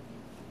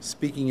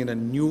speaking in a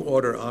New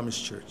Order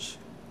Amish church.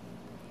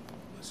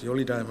 It's the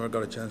only time I ever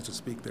got a chance to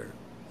speak there.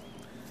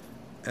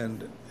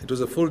 And it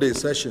was a full-day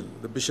session.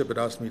 The bishop had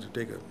asked me to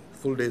take a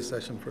full-day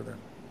session for them.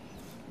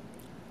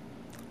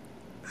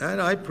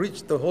 And I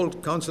preached the whole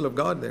counsel of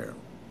God there.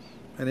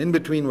 And in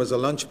between was a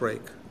lunch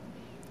break.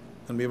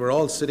 And we were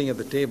all sitting at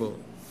the table.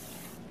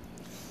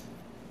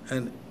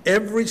 And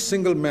every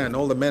single man,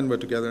 all the men were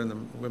together and the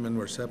women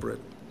were separate.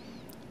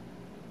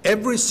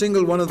 Every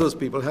single one of those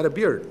people had a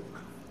beard.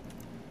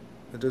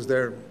 It was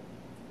their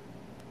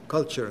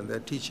culture and their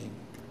teaching.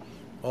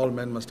 All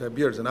men must have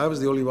beards. And I was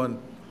the only one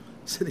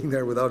sitting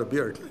there without a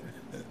beard.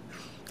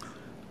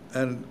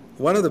 And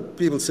one of the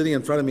people sitting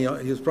in front of me,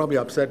 he was probably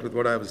upset with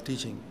what I was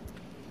teaching.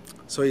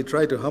 So he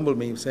tried to humble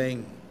me,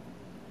 saying,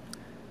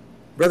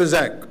 Brother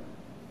Zac,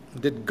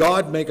 did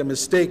God make a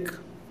mistake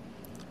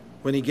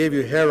when he gave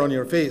you hair on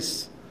your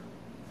face?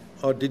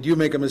 Or did you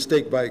make a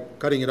mistake by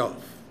cutting it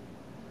off?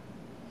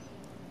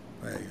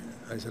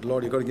 I said,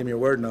 Lord, you've got to give me a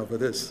word now for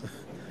this.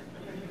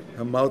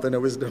 A mouth and a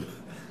wisdom.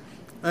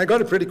 I got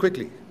it pretty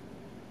quickly.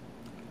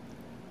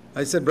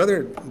 I said,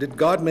 brother, did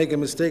God make a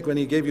mistake when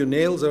he gave you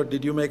nails, or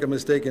did you make a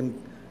mistake in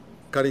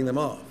cutting them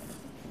off?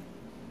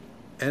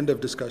 End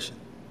of discussion.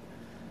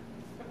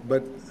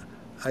 But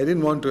I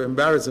didn't want to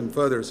embarrass him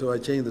further, so I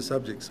changed the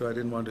subject, so I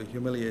didn't want to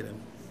humiliate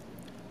him.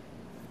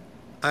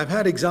 I've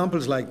had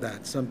examples like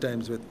that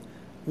sometimes with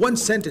one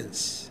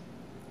sentence,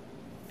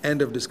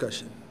 end of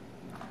discussion.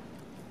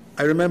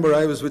 I remember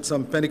I was with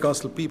some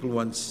Pentecostal people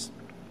once,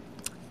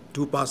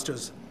 two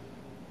pastors,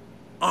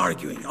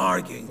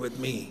 arguing with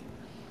me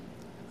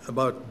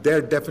about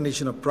their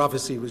definition of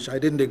prophecy, which I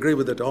didn't agree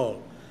with at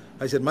all.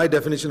 I said, my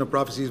definition of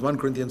prophecy is 1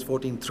 Corinthians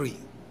 14:3.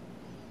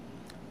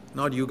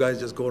 Not you guys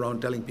just go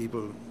around telling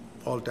people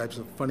all types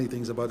of funny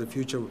things about the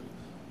future.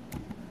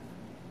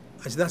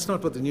 I said, that's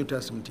not what the New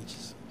Testament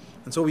teaches.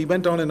 And so we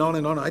went on and on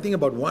and on, I think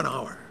about 1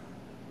 hour.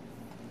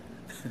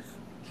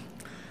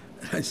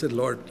 I said,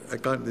 Lord, I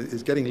can't,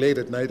 it's getting late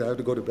at night, I have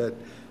to go to bed.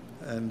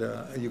 And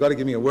you got to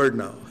give me a word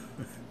now.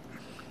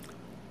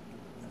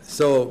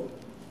 So,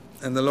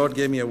 and the Lord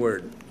gave me a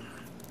word.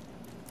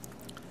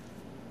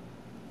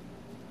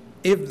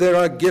 If there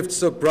are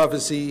gifts of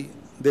prophecy,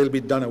 they'll be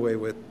done away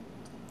with.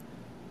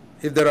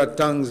 If there are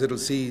tongues, it'll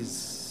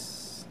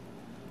cease.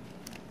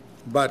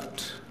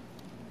 But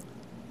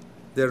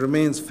there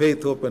remains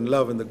faith, hope, and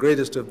love, and the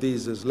greatest of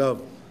these is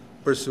love.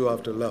 Pursue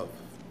after love.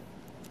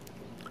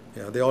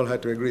 Yeah, they all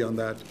had to agree on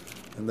that,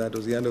 and that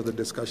was the end of the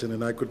discussion,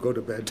 and I could go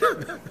to bed.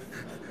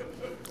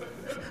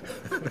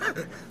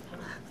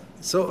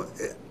 So,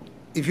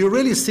 if you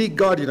really seek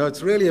God,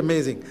 it's really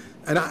amazing.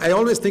 And I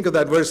always think of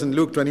that verse in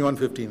Luke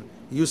 21:15.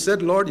 You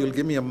said, Lord, you'll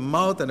give me a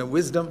mouth and a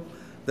wisdom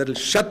that will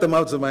shut the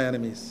mouths of my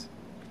enemies.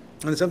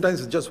 And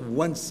sometimes it's just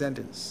one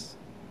sentence.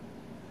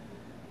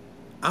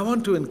 I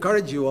want to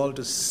encourage you all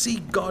to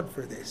seek God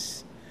for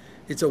this.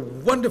 It's a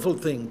wonderful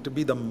thing to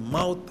be the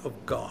mouth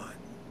of God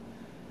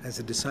as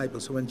a disciple.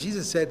 So when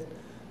Jesus said,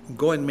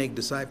 go and make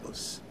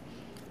disciples,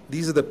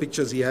 these are the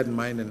pictures he had in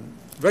mind. And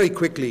very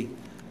quickly,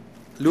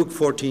 Luke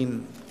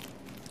 14,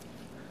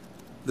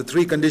 the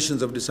 3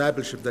 conditions of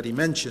discipleship that he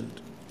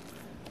mentioned,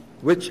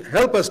 which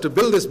help us to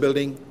build this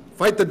building,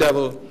 fight the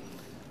devil,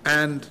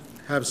 and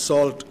have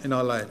salt in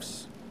our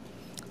lives.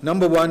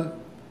 Number 1,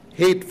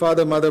 hate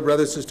father, mother,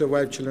 brother, sister,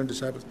 wife, children,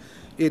 disciples.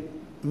 It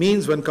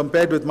means, when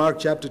compared with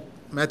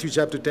Matthew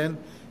chapter 10,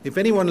 if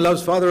anyone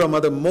loves father or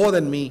mother more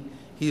than me,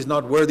 he is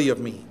not worthy of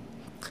me.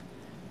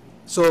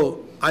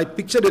 So I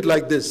pictured it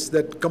like this,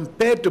 that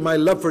compared to my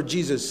love for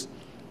Jesus,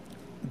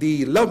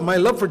 my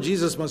love for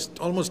Jesus must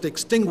almost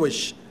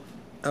extinguish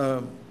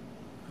the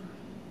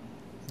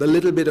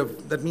little bit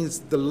of, that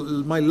means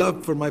my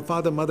love for my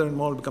father, mother, and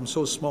all becomes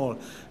so small.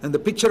 And the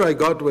picture I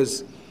got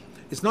was,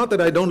 it's not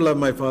that I don't love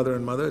my father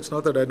and mother. It's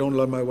not that I don't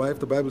love my wife.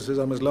 The Bible says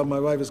I must love my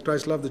wife as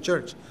Christ loved the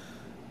church.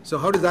 So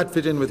how does that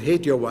fit in with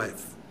hate your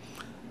wife?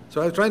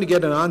 So I was trying to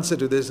get an answer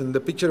to this, and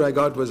the picture I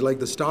got was like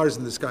the stars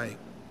in the sky.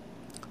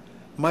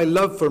 My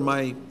love for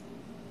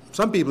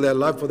some people, their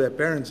love for their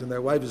parents and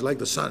their wife is like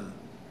the sun.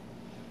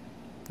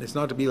 It's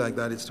not to be like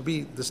that. It's to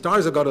be, the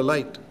stars have got a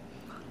light.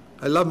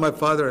 I love my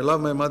father, I love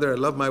my mother, I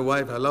love my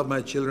wife, I love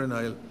my children,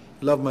 I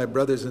love my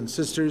brothers and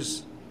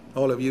sisters,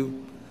 all of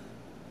you.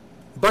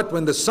 But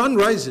when the sun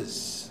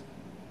rises,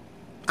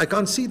 I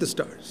can't see the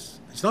stars.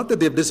 It's not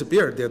that they've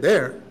disappeared, they're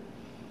there,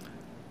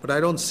 but I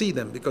don't see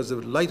them because the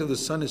light of the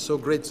sun is so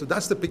great. So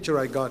that's the picture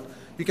I got.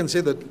 You can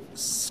say that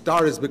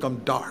star has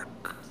become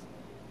dark.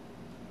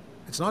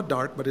 It's not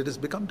dark, but it has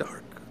become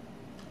dark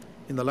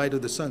in the light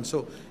of the sun.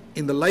 So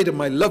in the light of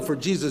my love for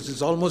Jesus,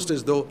 it's almost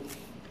as though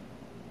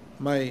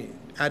my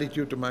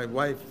attitude to my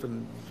wife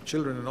and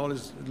children and all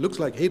it looks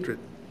like hatred.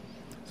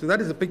 So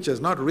that is the picture. It's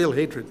not real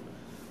hatred,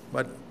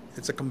 but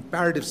it's a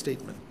comparative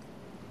statement.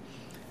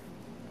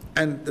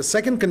 And the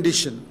second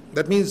condition,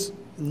 that means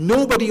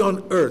nobody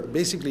on earth,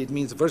 basically it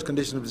means the first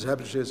condition of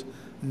discipleship is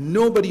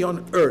nobody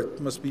on earth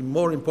must be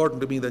more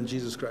important to me than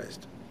Jesus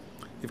Christ.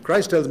 If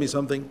Christ tells me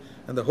something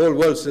and the whole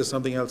world says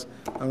something else,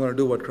 I'm going to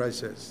do what Christ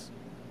says.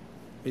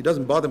 It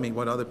doesn't bother me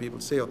what other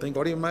people say or think,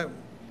 or even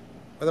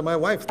whether my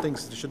wife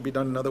thinks it should be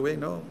done another way.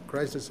 No,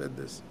 Christ has said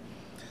this.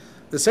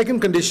 The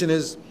second condition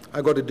is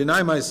I've got to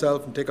deny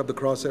myself and take up the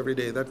cross every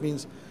day. That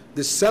means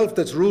this self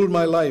that's ruled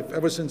my life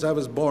ever since I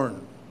was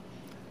born.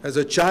 As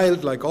a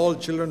child, like all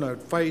children, I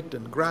would fight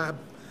and grab.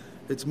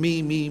 It's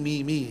me, me,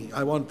 me, me.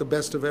 I want the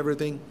best of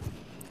everything.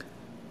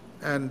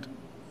 And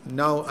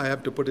now I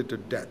have to put it to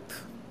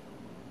death.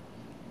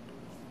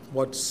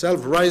 What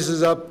self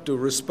rises up to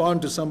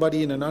respond to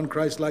somebody in an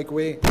un-Christ-like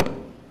way,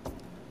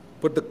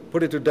 put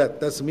it to death.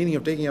 That's the meaning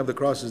of taking up the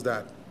cross, is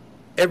that.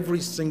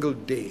 Every single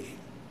day.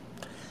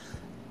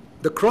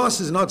 The cross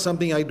is not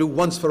something I do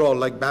once for all,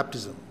 like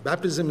baptism.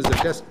 Baptism is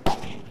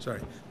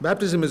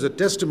a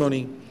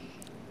testimony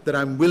that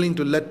I'm willing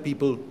to let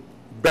people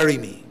bury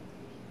me.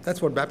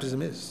 That's what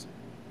baptism is.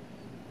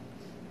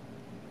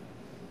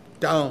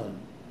 Down.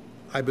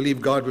 I believe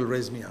God will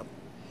raise me up.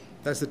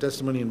 That's the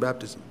testimony in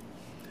baptism.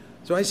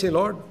 So I say,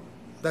 Lord,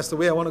 that's the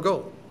way I want to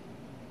go.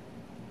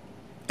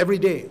 Every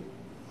day.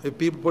 If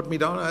people put me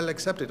down, I'll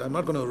accept it. I'm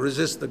not going to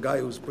resist the guy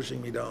who's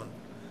pushing me down.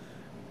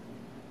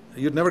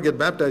 You'd never get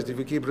baptized if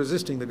you keep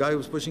resisting the guy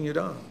who's pushing you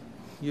down.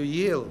 You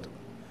yield.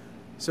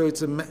 So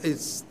it's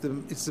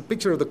the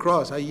picture of the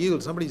cross. I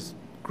yield. Somebody's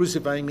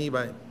crucifying me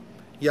by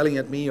yelling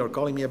at me or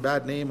calling me a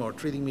bad name or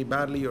treating me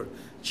badly or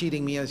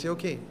cheating me. I say,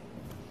 okay,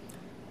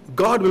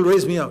 God will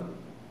raise me up.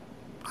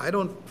 I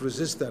don't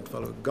resist that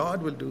fellow.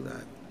 God will do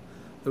that.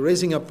 The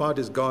raising up part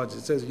is God's.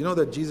 It says, you know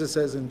that Jesus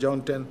says in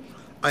John 10,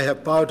 I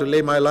have power to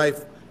lay my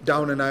life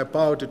down and I have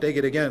power to take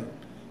it again.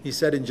 He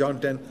said in John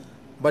 10,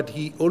 but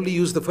he only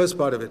used the first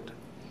part of it.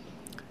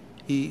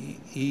 He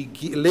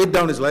laid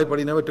down his life, but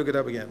he never took it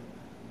up again.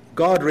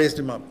 God raised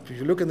him up. If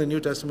you look in the New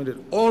Testament, it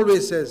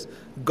always says,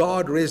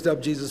 God raised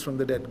up Jesus from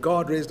the dead.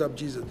 God raised up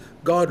Jesus.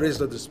 God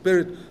raised up the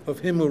Spirit of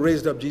him who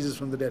raised up Jesus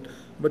from the dead.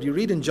 But you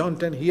read in John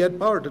 10, he had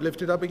power to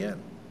lift it up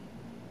again.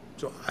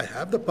 So I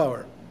have the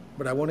power,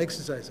 but I won't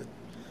exercise it.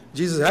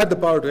 Jesus had the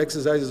power to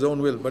exercise his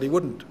own will, but he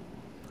wouldn't.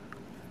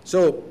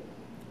 So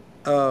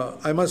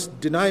I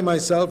must deny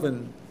myself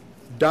and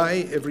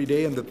die every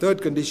day. And the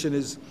third condition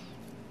is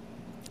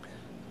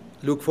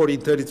Luke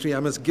 14:33. I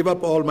must give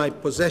up all my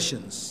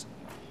possessions.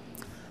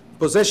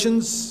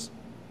 Possessions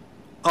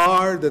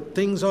are the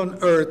things on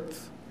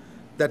earth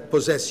that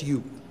possess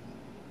you.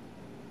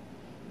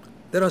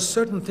 There are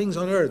certain things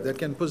on earth that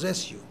can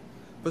possess you,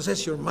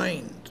 possess your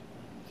mind.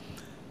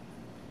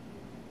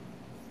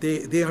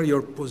 They are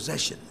your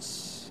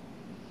possessions.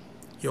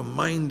 Your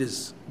mind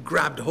is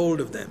grabbed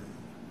hold of them.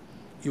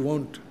 You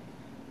won't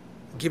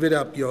give it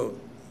up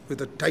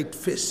with a tight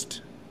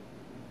fist.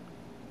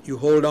 You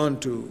hold on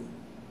to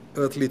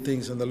earthly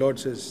things, and the Lord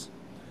says,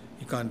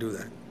 you can't do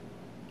that.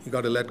 You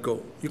got to let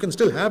go. You can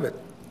still have it.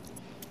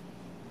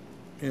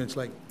 And it's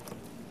like,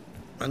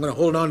 I'm going to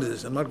hold on to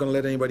this. I'm not going to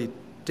let anybody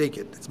take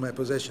it. It's my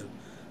possession.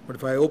 But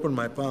if I open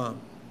my palm,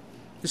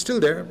 it's still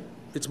there.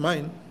 It's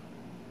mine.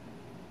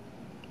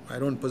 I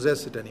don't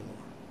possess it anymore.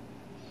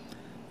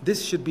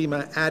 This should be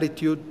my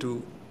attitude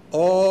to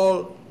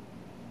all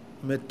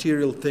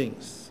material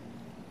things.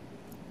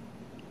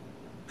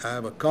 I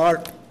have a car.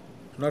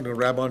 I'm not going to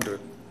grab onto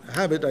it. I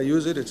have it. I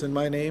use it. It's in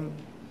my name.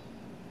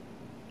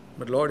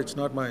 But Lord, it's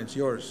not mine. It's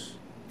yours.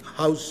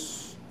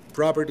 House,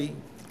 property,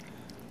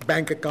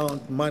 bank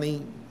account,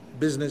 money,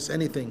 business,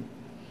 anything.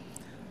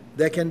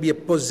 There can be a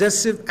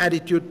possessive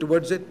attitude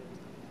towards it.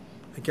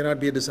 I cannot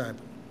be a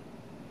disciple.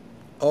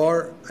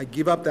 Or I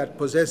give up that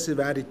possessive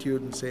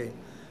attitude and say,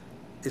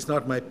 it's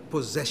not my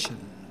possession.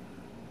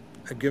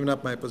 I've given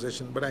up my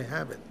possession, but I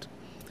have it.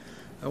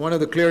 And one of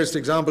the clearest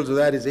examples of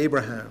that is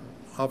Abraham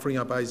offering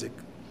up Isaac.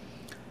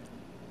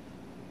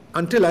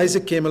 Until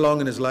Isaac came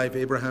along in his life,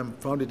 Abraham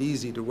found it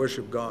easy to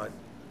worship God.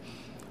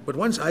 But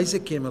once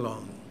Isaac came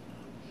along,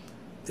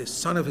 the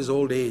son of his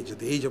old age, at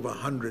the age of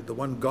 100, the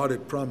one God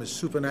had promised,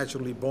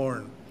 supernaturally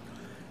born,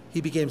 he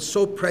became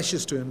so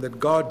precious to him that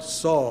God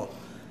saw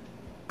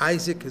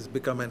Isaac has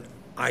become an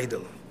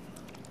idol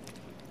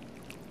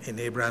in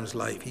Abraham's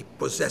life. He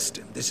possessed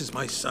him. This is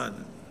my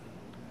son.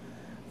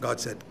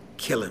 God said,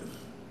 kill him.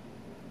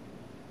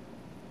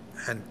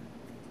 And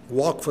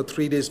walk for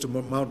 3 days to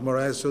Mount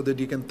Moriah so that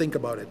you can think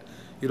about it.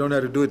 You don't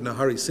have to do it in a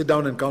hurry. Sit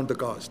down and count the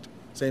cost.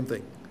 Same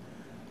thing.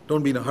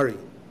 Don't be in a hurry.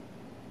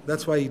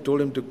 That's why he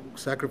told him to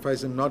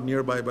sacrifice him not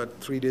nearby,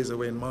 but 3 days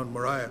away in Mount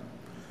Moriah.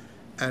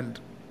 And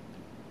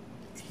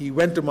he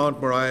went to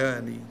Mount Moriah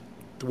and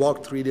he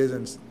walked 3 days,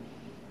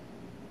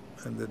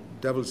 and the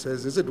devil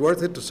says, is it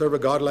worth it to serve a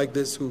God like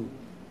this who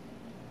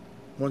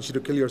wants you to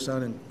kill your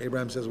son? And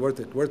Abraham says, worth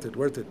it, worth it,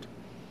 worth it.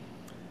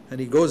 And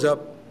he goes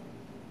up,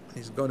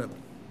 he's going to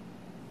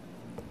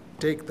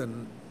take the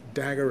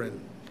dagger and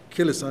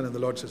kill his son, and the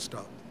Lord says,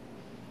 stop.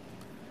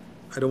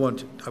 I don't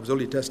want you. I was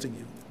only testing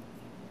you.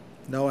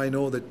 Now I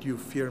know that you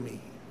fear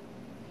me.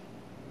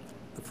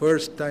 The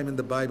first time in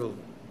the Bible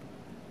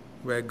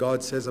where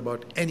God says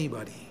about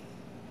anybody,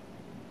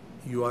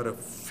 you are a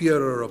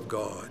fearer of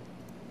God.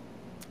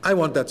 I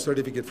want that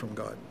certificate from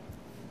God.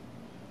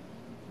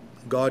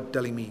 God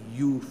telling me,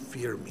 you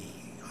fear me.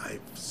 I've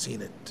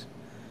seen it.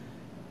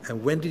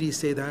 And when did he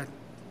say that?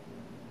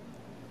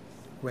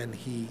 When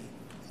he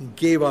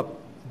gave up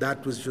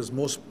that which was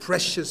most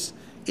precious.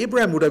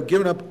 Abraham would have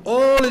given up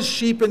all his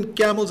sheep and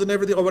camels and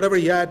everything, or whatever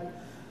he had,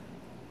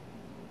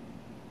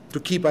 to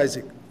keep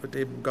Isaac.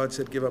 But God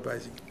said, give up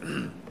Isaac.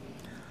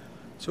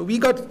 So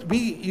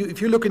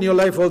if you look in your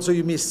life also,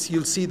 you'll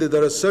see that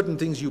there are certain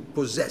things you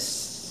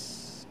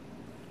possess.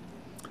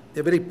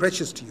 They're very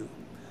precious to you.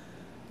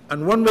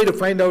 And one way to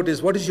find out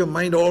is, what is your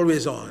mind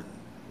always on?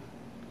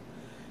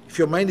 If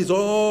your mind is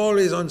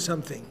always on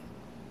something,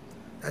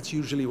 that's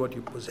usually what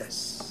you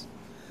possess.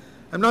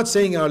 I'm not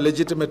saying our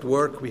legitimate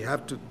work, we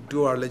have to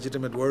do our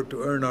legitimate work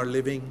to earn our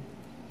living.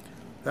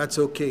 That's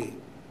okay.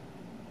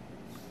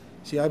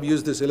 See, I've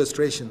used this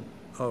illustration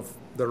of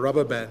the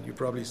rubber band. You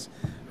probably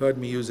heard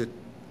me use it.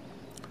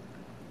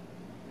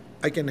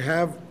 I can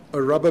have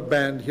a rubber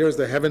band. Here's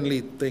the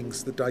heavenly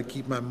things that I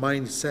keep my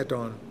mind set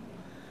on.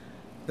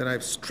 Then I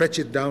stretch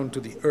it down to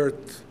the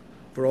earth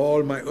for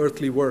all my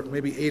earthly work,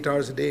 maybe 8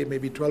 hours a day,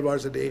 maybe 12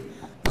 hours a day.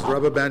 This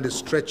rubber band is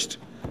stretched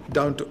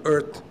down to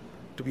earth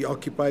to be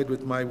occupied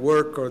with my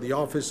work or the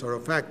office or a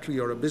factory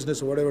or a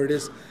business or whatever it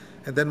is.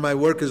 And then my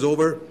work is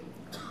over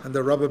and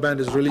the rubber band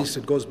is released.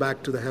 It goes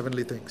back to the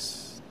heavenly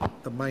things.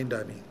 The mind,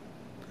 I mean.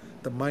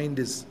 The mind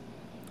is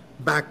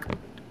back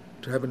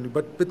to heavenly.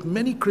 But with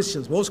many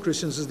Christians, most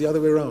Christians, is the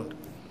other way around.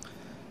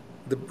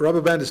 The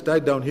rubber band is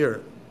tied down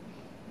here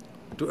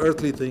to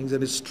earthly things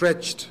and is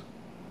stretched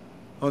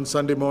on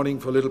Sunday morning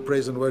for a little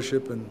praise and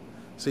worship and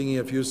singing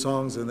a few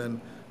songs, and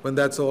then when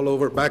that's all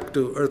over, back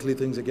to earthly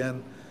things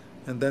again,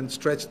 and then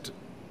stretched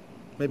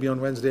maybe on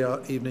Wednesday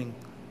evening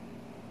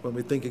when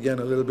we think again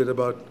a little bit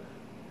about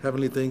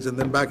heavenly things, and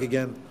then back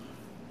again.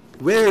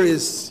 Where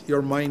is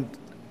your mind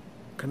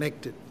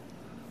connected?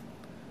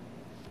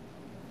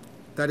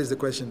 That is the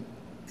question.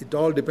 It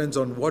all depends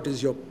on what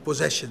is your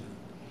possession.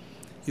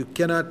 You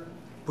cannot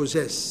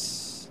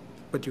possess,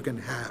 but you can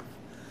have.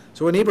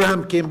 So when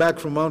Abraham came back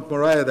from Mount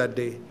Moriah that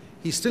day,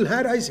 he still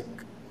had Isaac.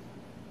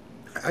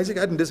 Isaac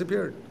hadn't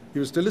disappeared. He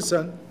was still his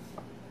son,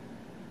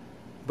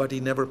 but he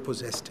never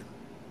possessed him.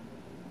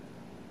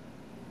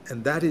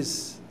 And that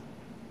is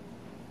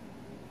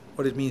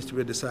what it means to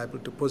be a disciple,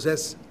 to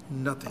possess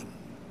nothing.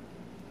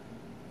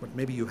 But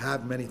maybe you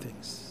have many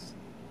things,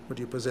 but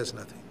you possess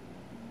nothing.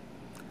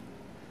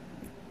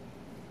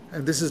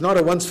 And this is not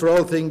a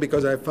once-for-all thing,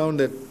 because I found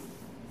that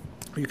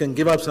you can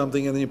give up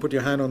something and then you put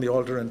your hand on the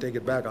altar and take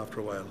it back after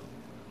a while.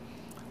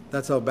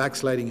 That's how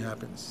backsliding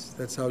happens.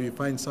 That's how you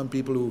find some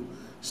people who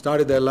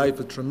started their life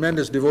with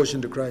tremendous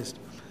devotion to Christ.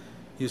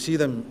 You see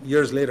them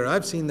years later.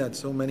 I've seen that,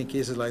 so many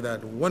cases like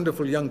that.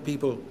 Wonderful young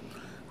people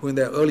who in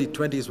their early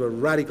 20s were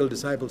radical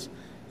disciples.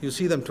 You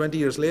see them 20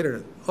 years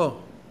later,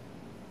 oh,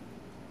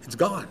 it's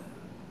gone.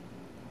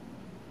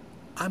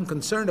 I'm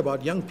concerned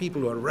about young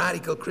people who are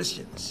radical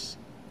Christians,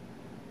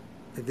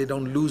 that they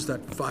don't lose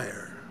that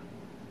fire.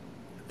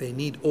 They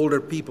need older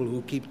people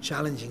who keep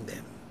challenging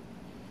them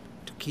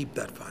to keep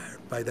that fire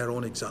by their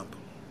own example.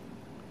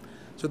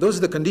 So those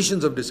are the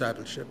conditions of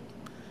discipleship,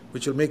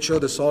 which will make sure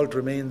the salt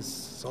remains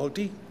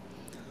salty,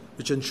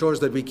 which ensures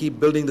that we keep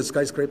building the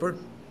skyscraper,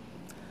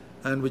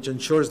 and which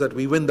ensures that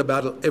we win the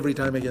battle every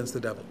time against the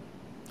devil.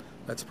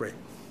 Let's pray.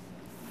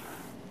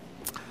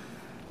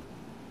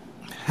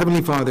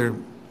 Heavenly Father,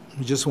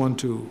 we just want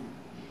to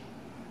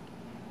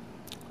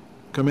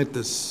commit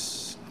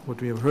this, what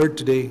we have heard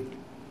today,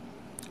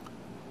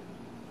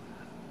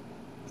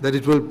 that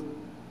it will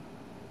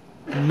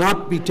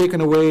not be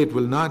taken away, it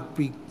will not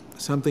be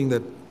something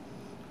that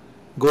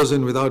goes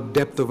in without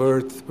depth of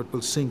earth, but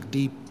will sink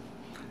deep.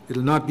 It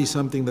will not be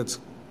something that's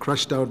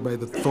crushed out by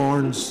the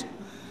thorns,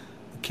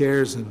 the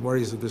cares and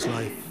worries of this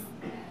life,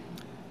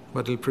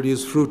 but it will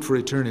produce fruit for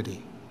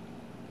eternity.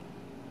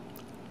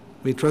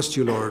 We trust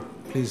you, Lord.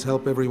 Please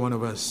help every one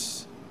of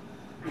us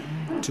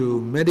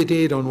to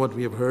meditate on what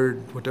we have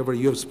heard, whatever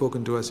you have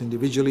spoken to us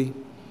individually,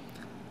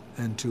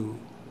 and to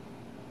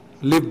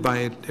live by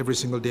it every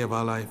single day of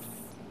our life,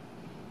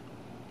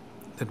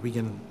 that we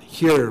can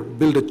here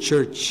build a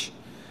church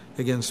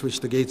against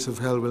which the gates of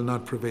hell will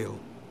not prevail.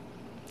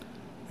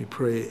 We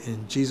pray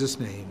in Jesus'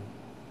 name.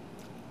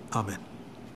 Amen.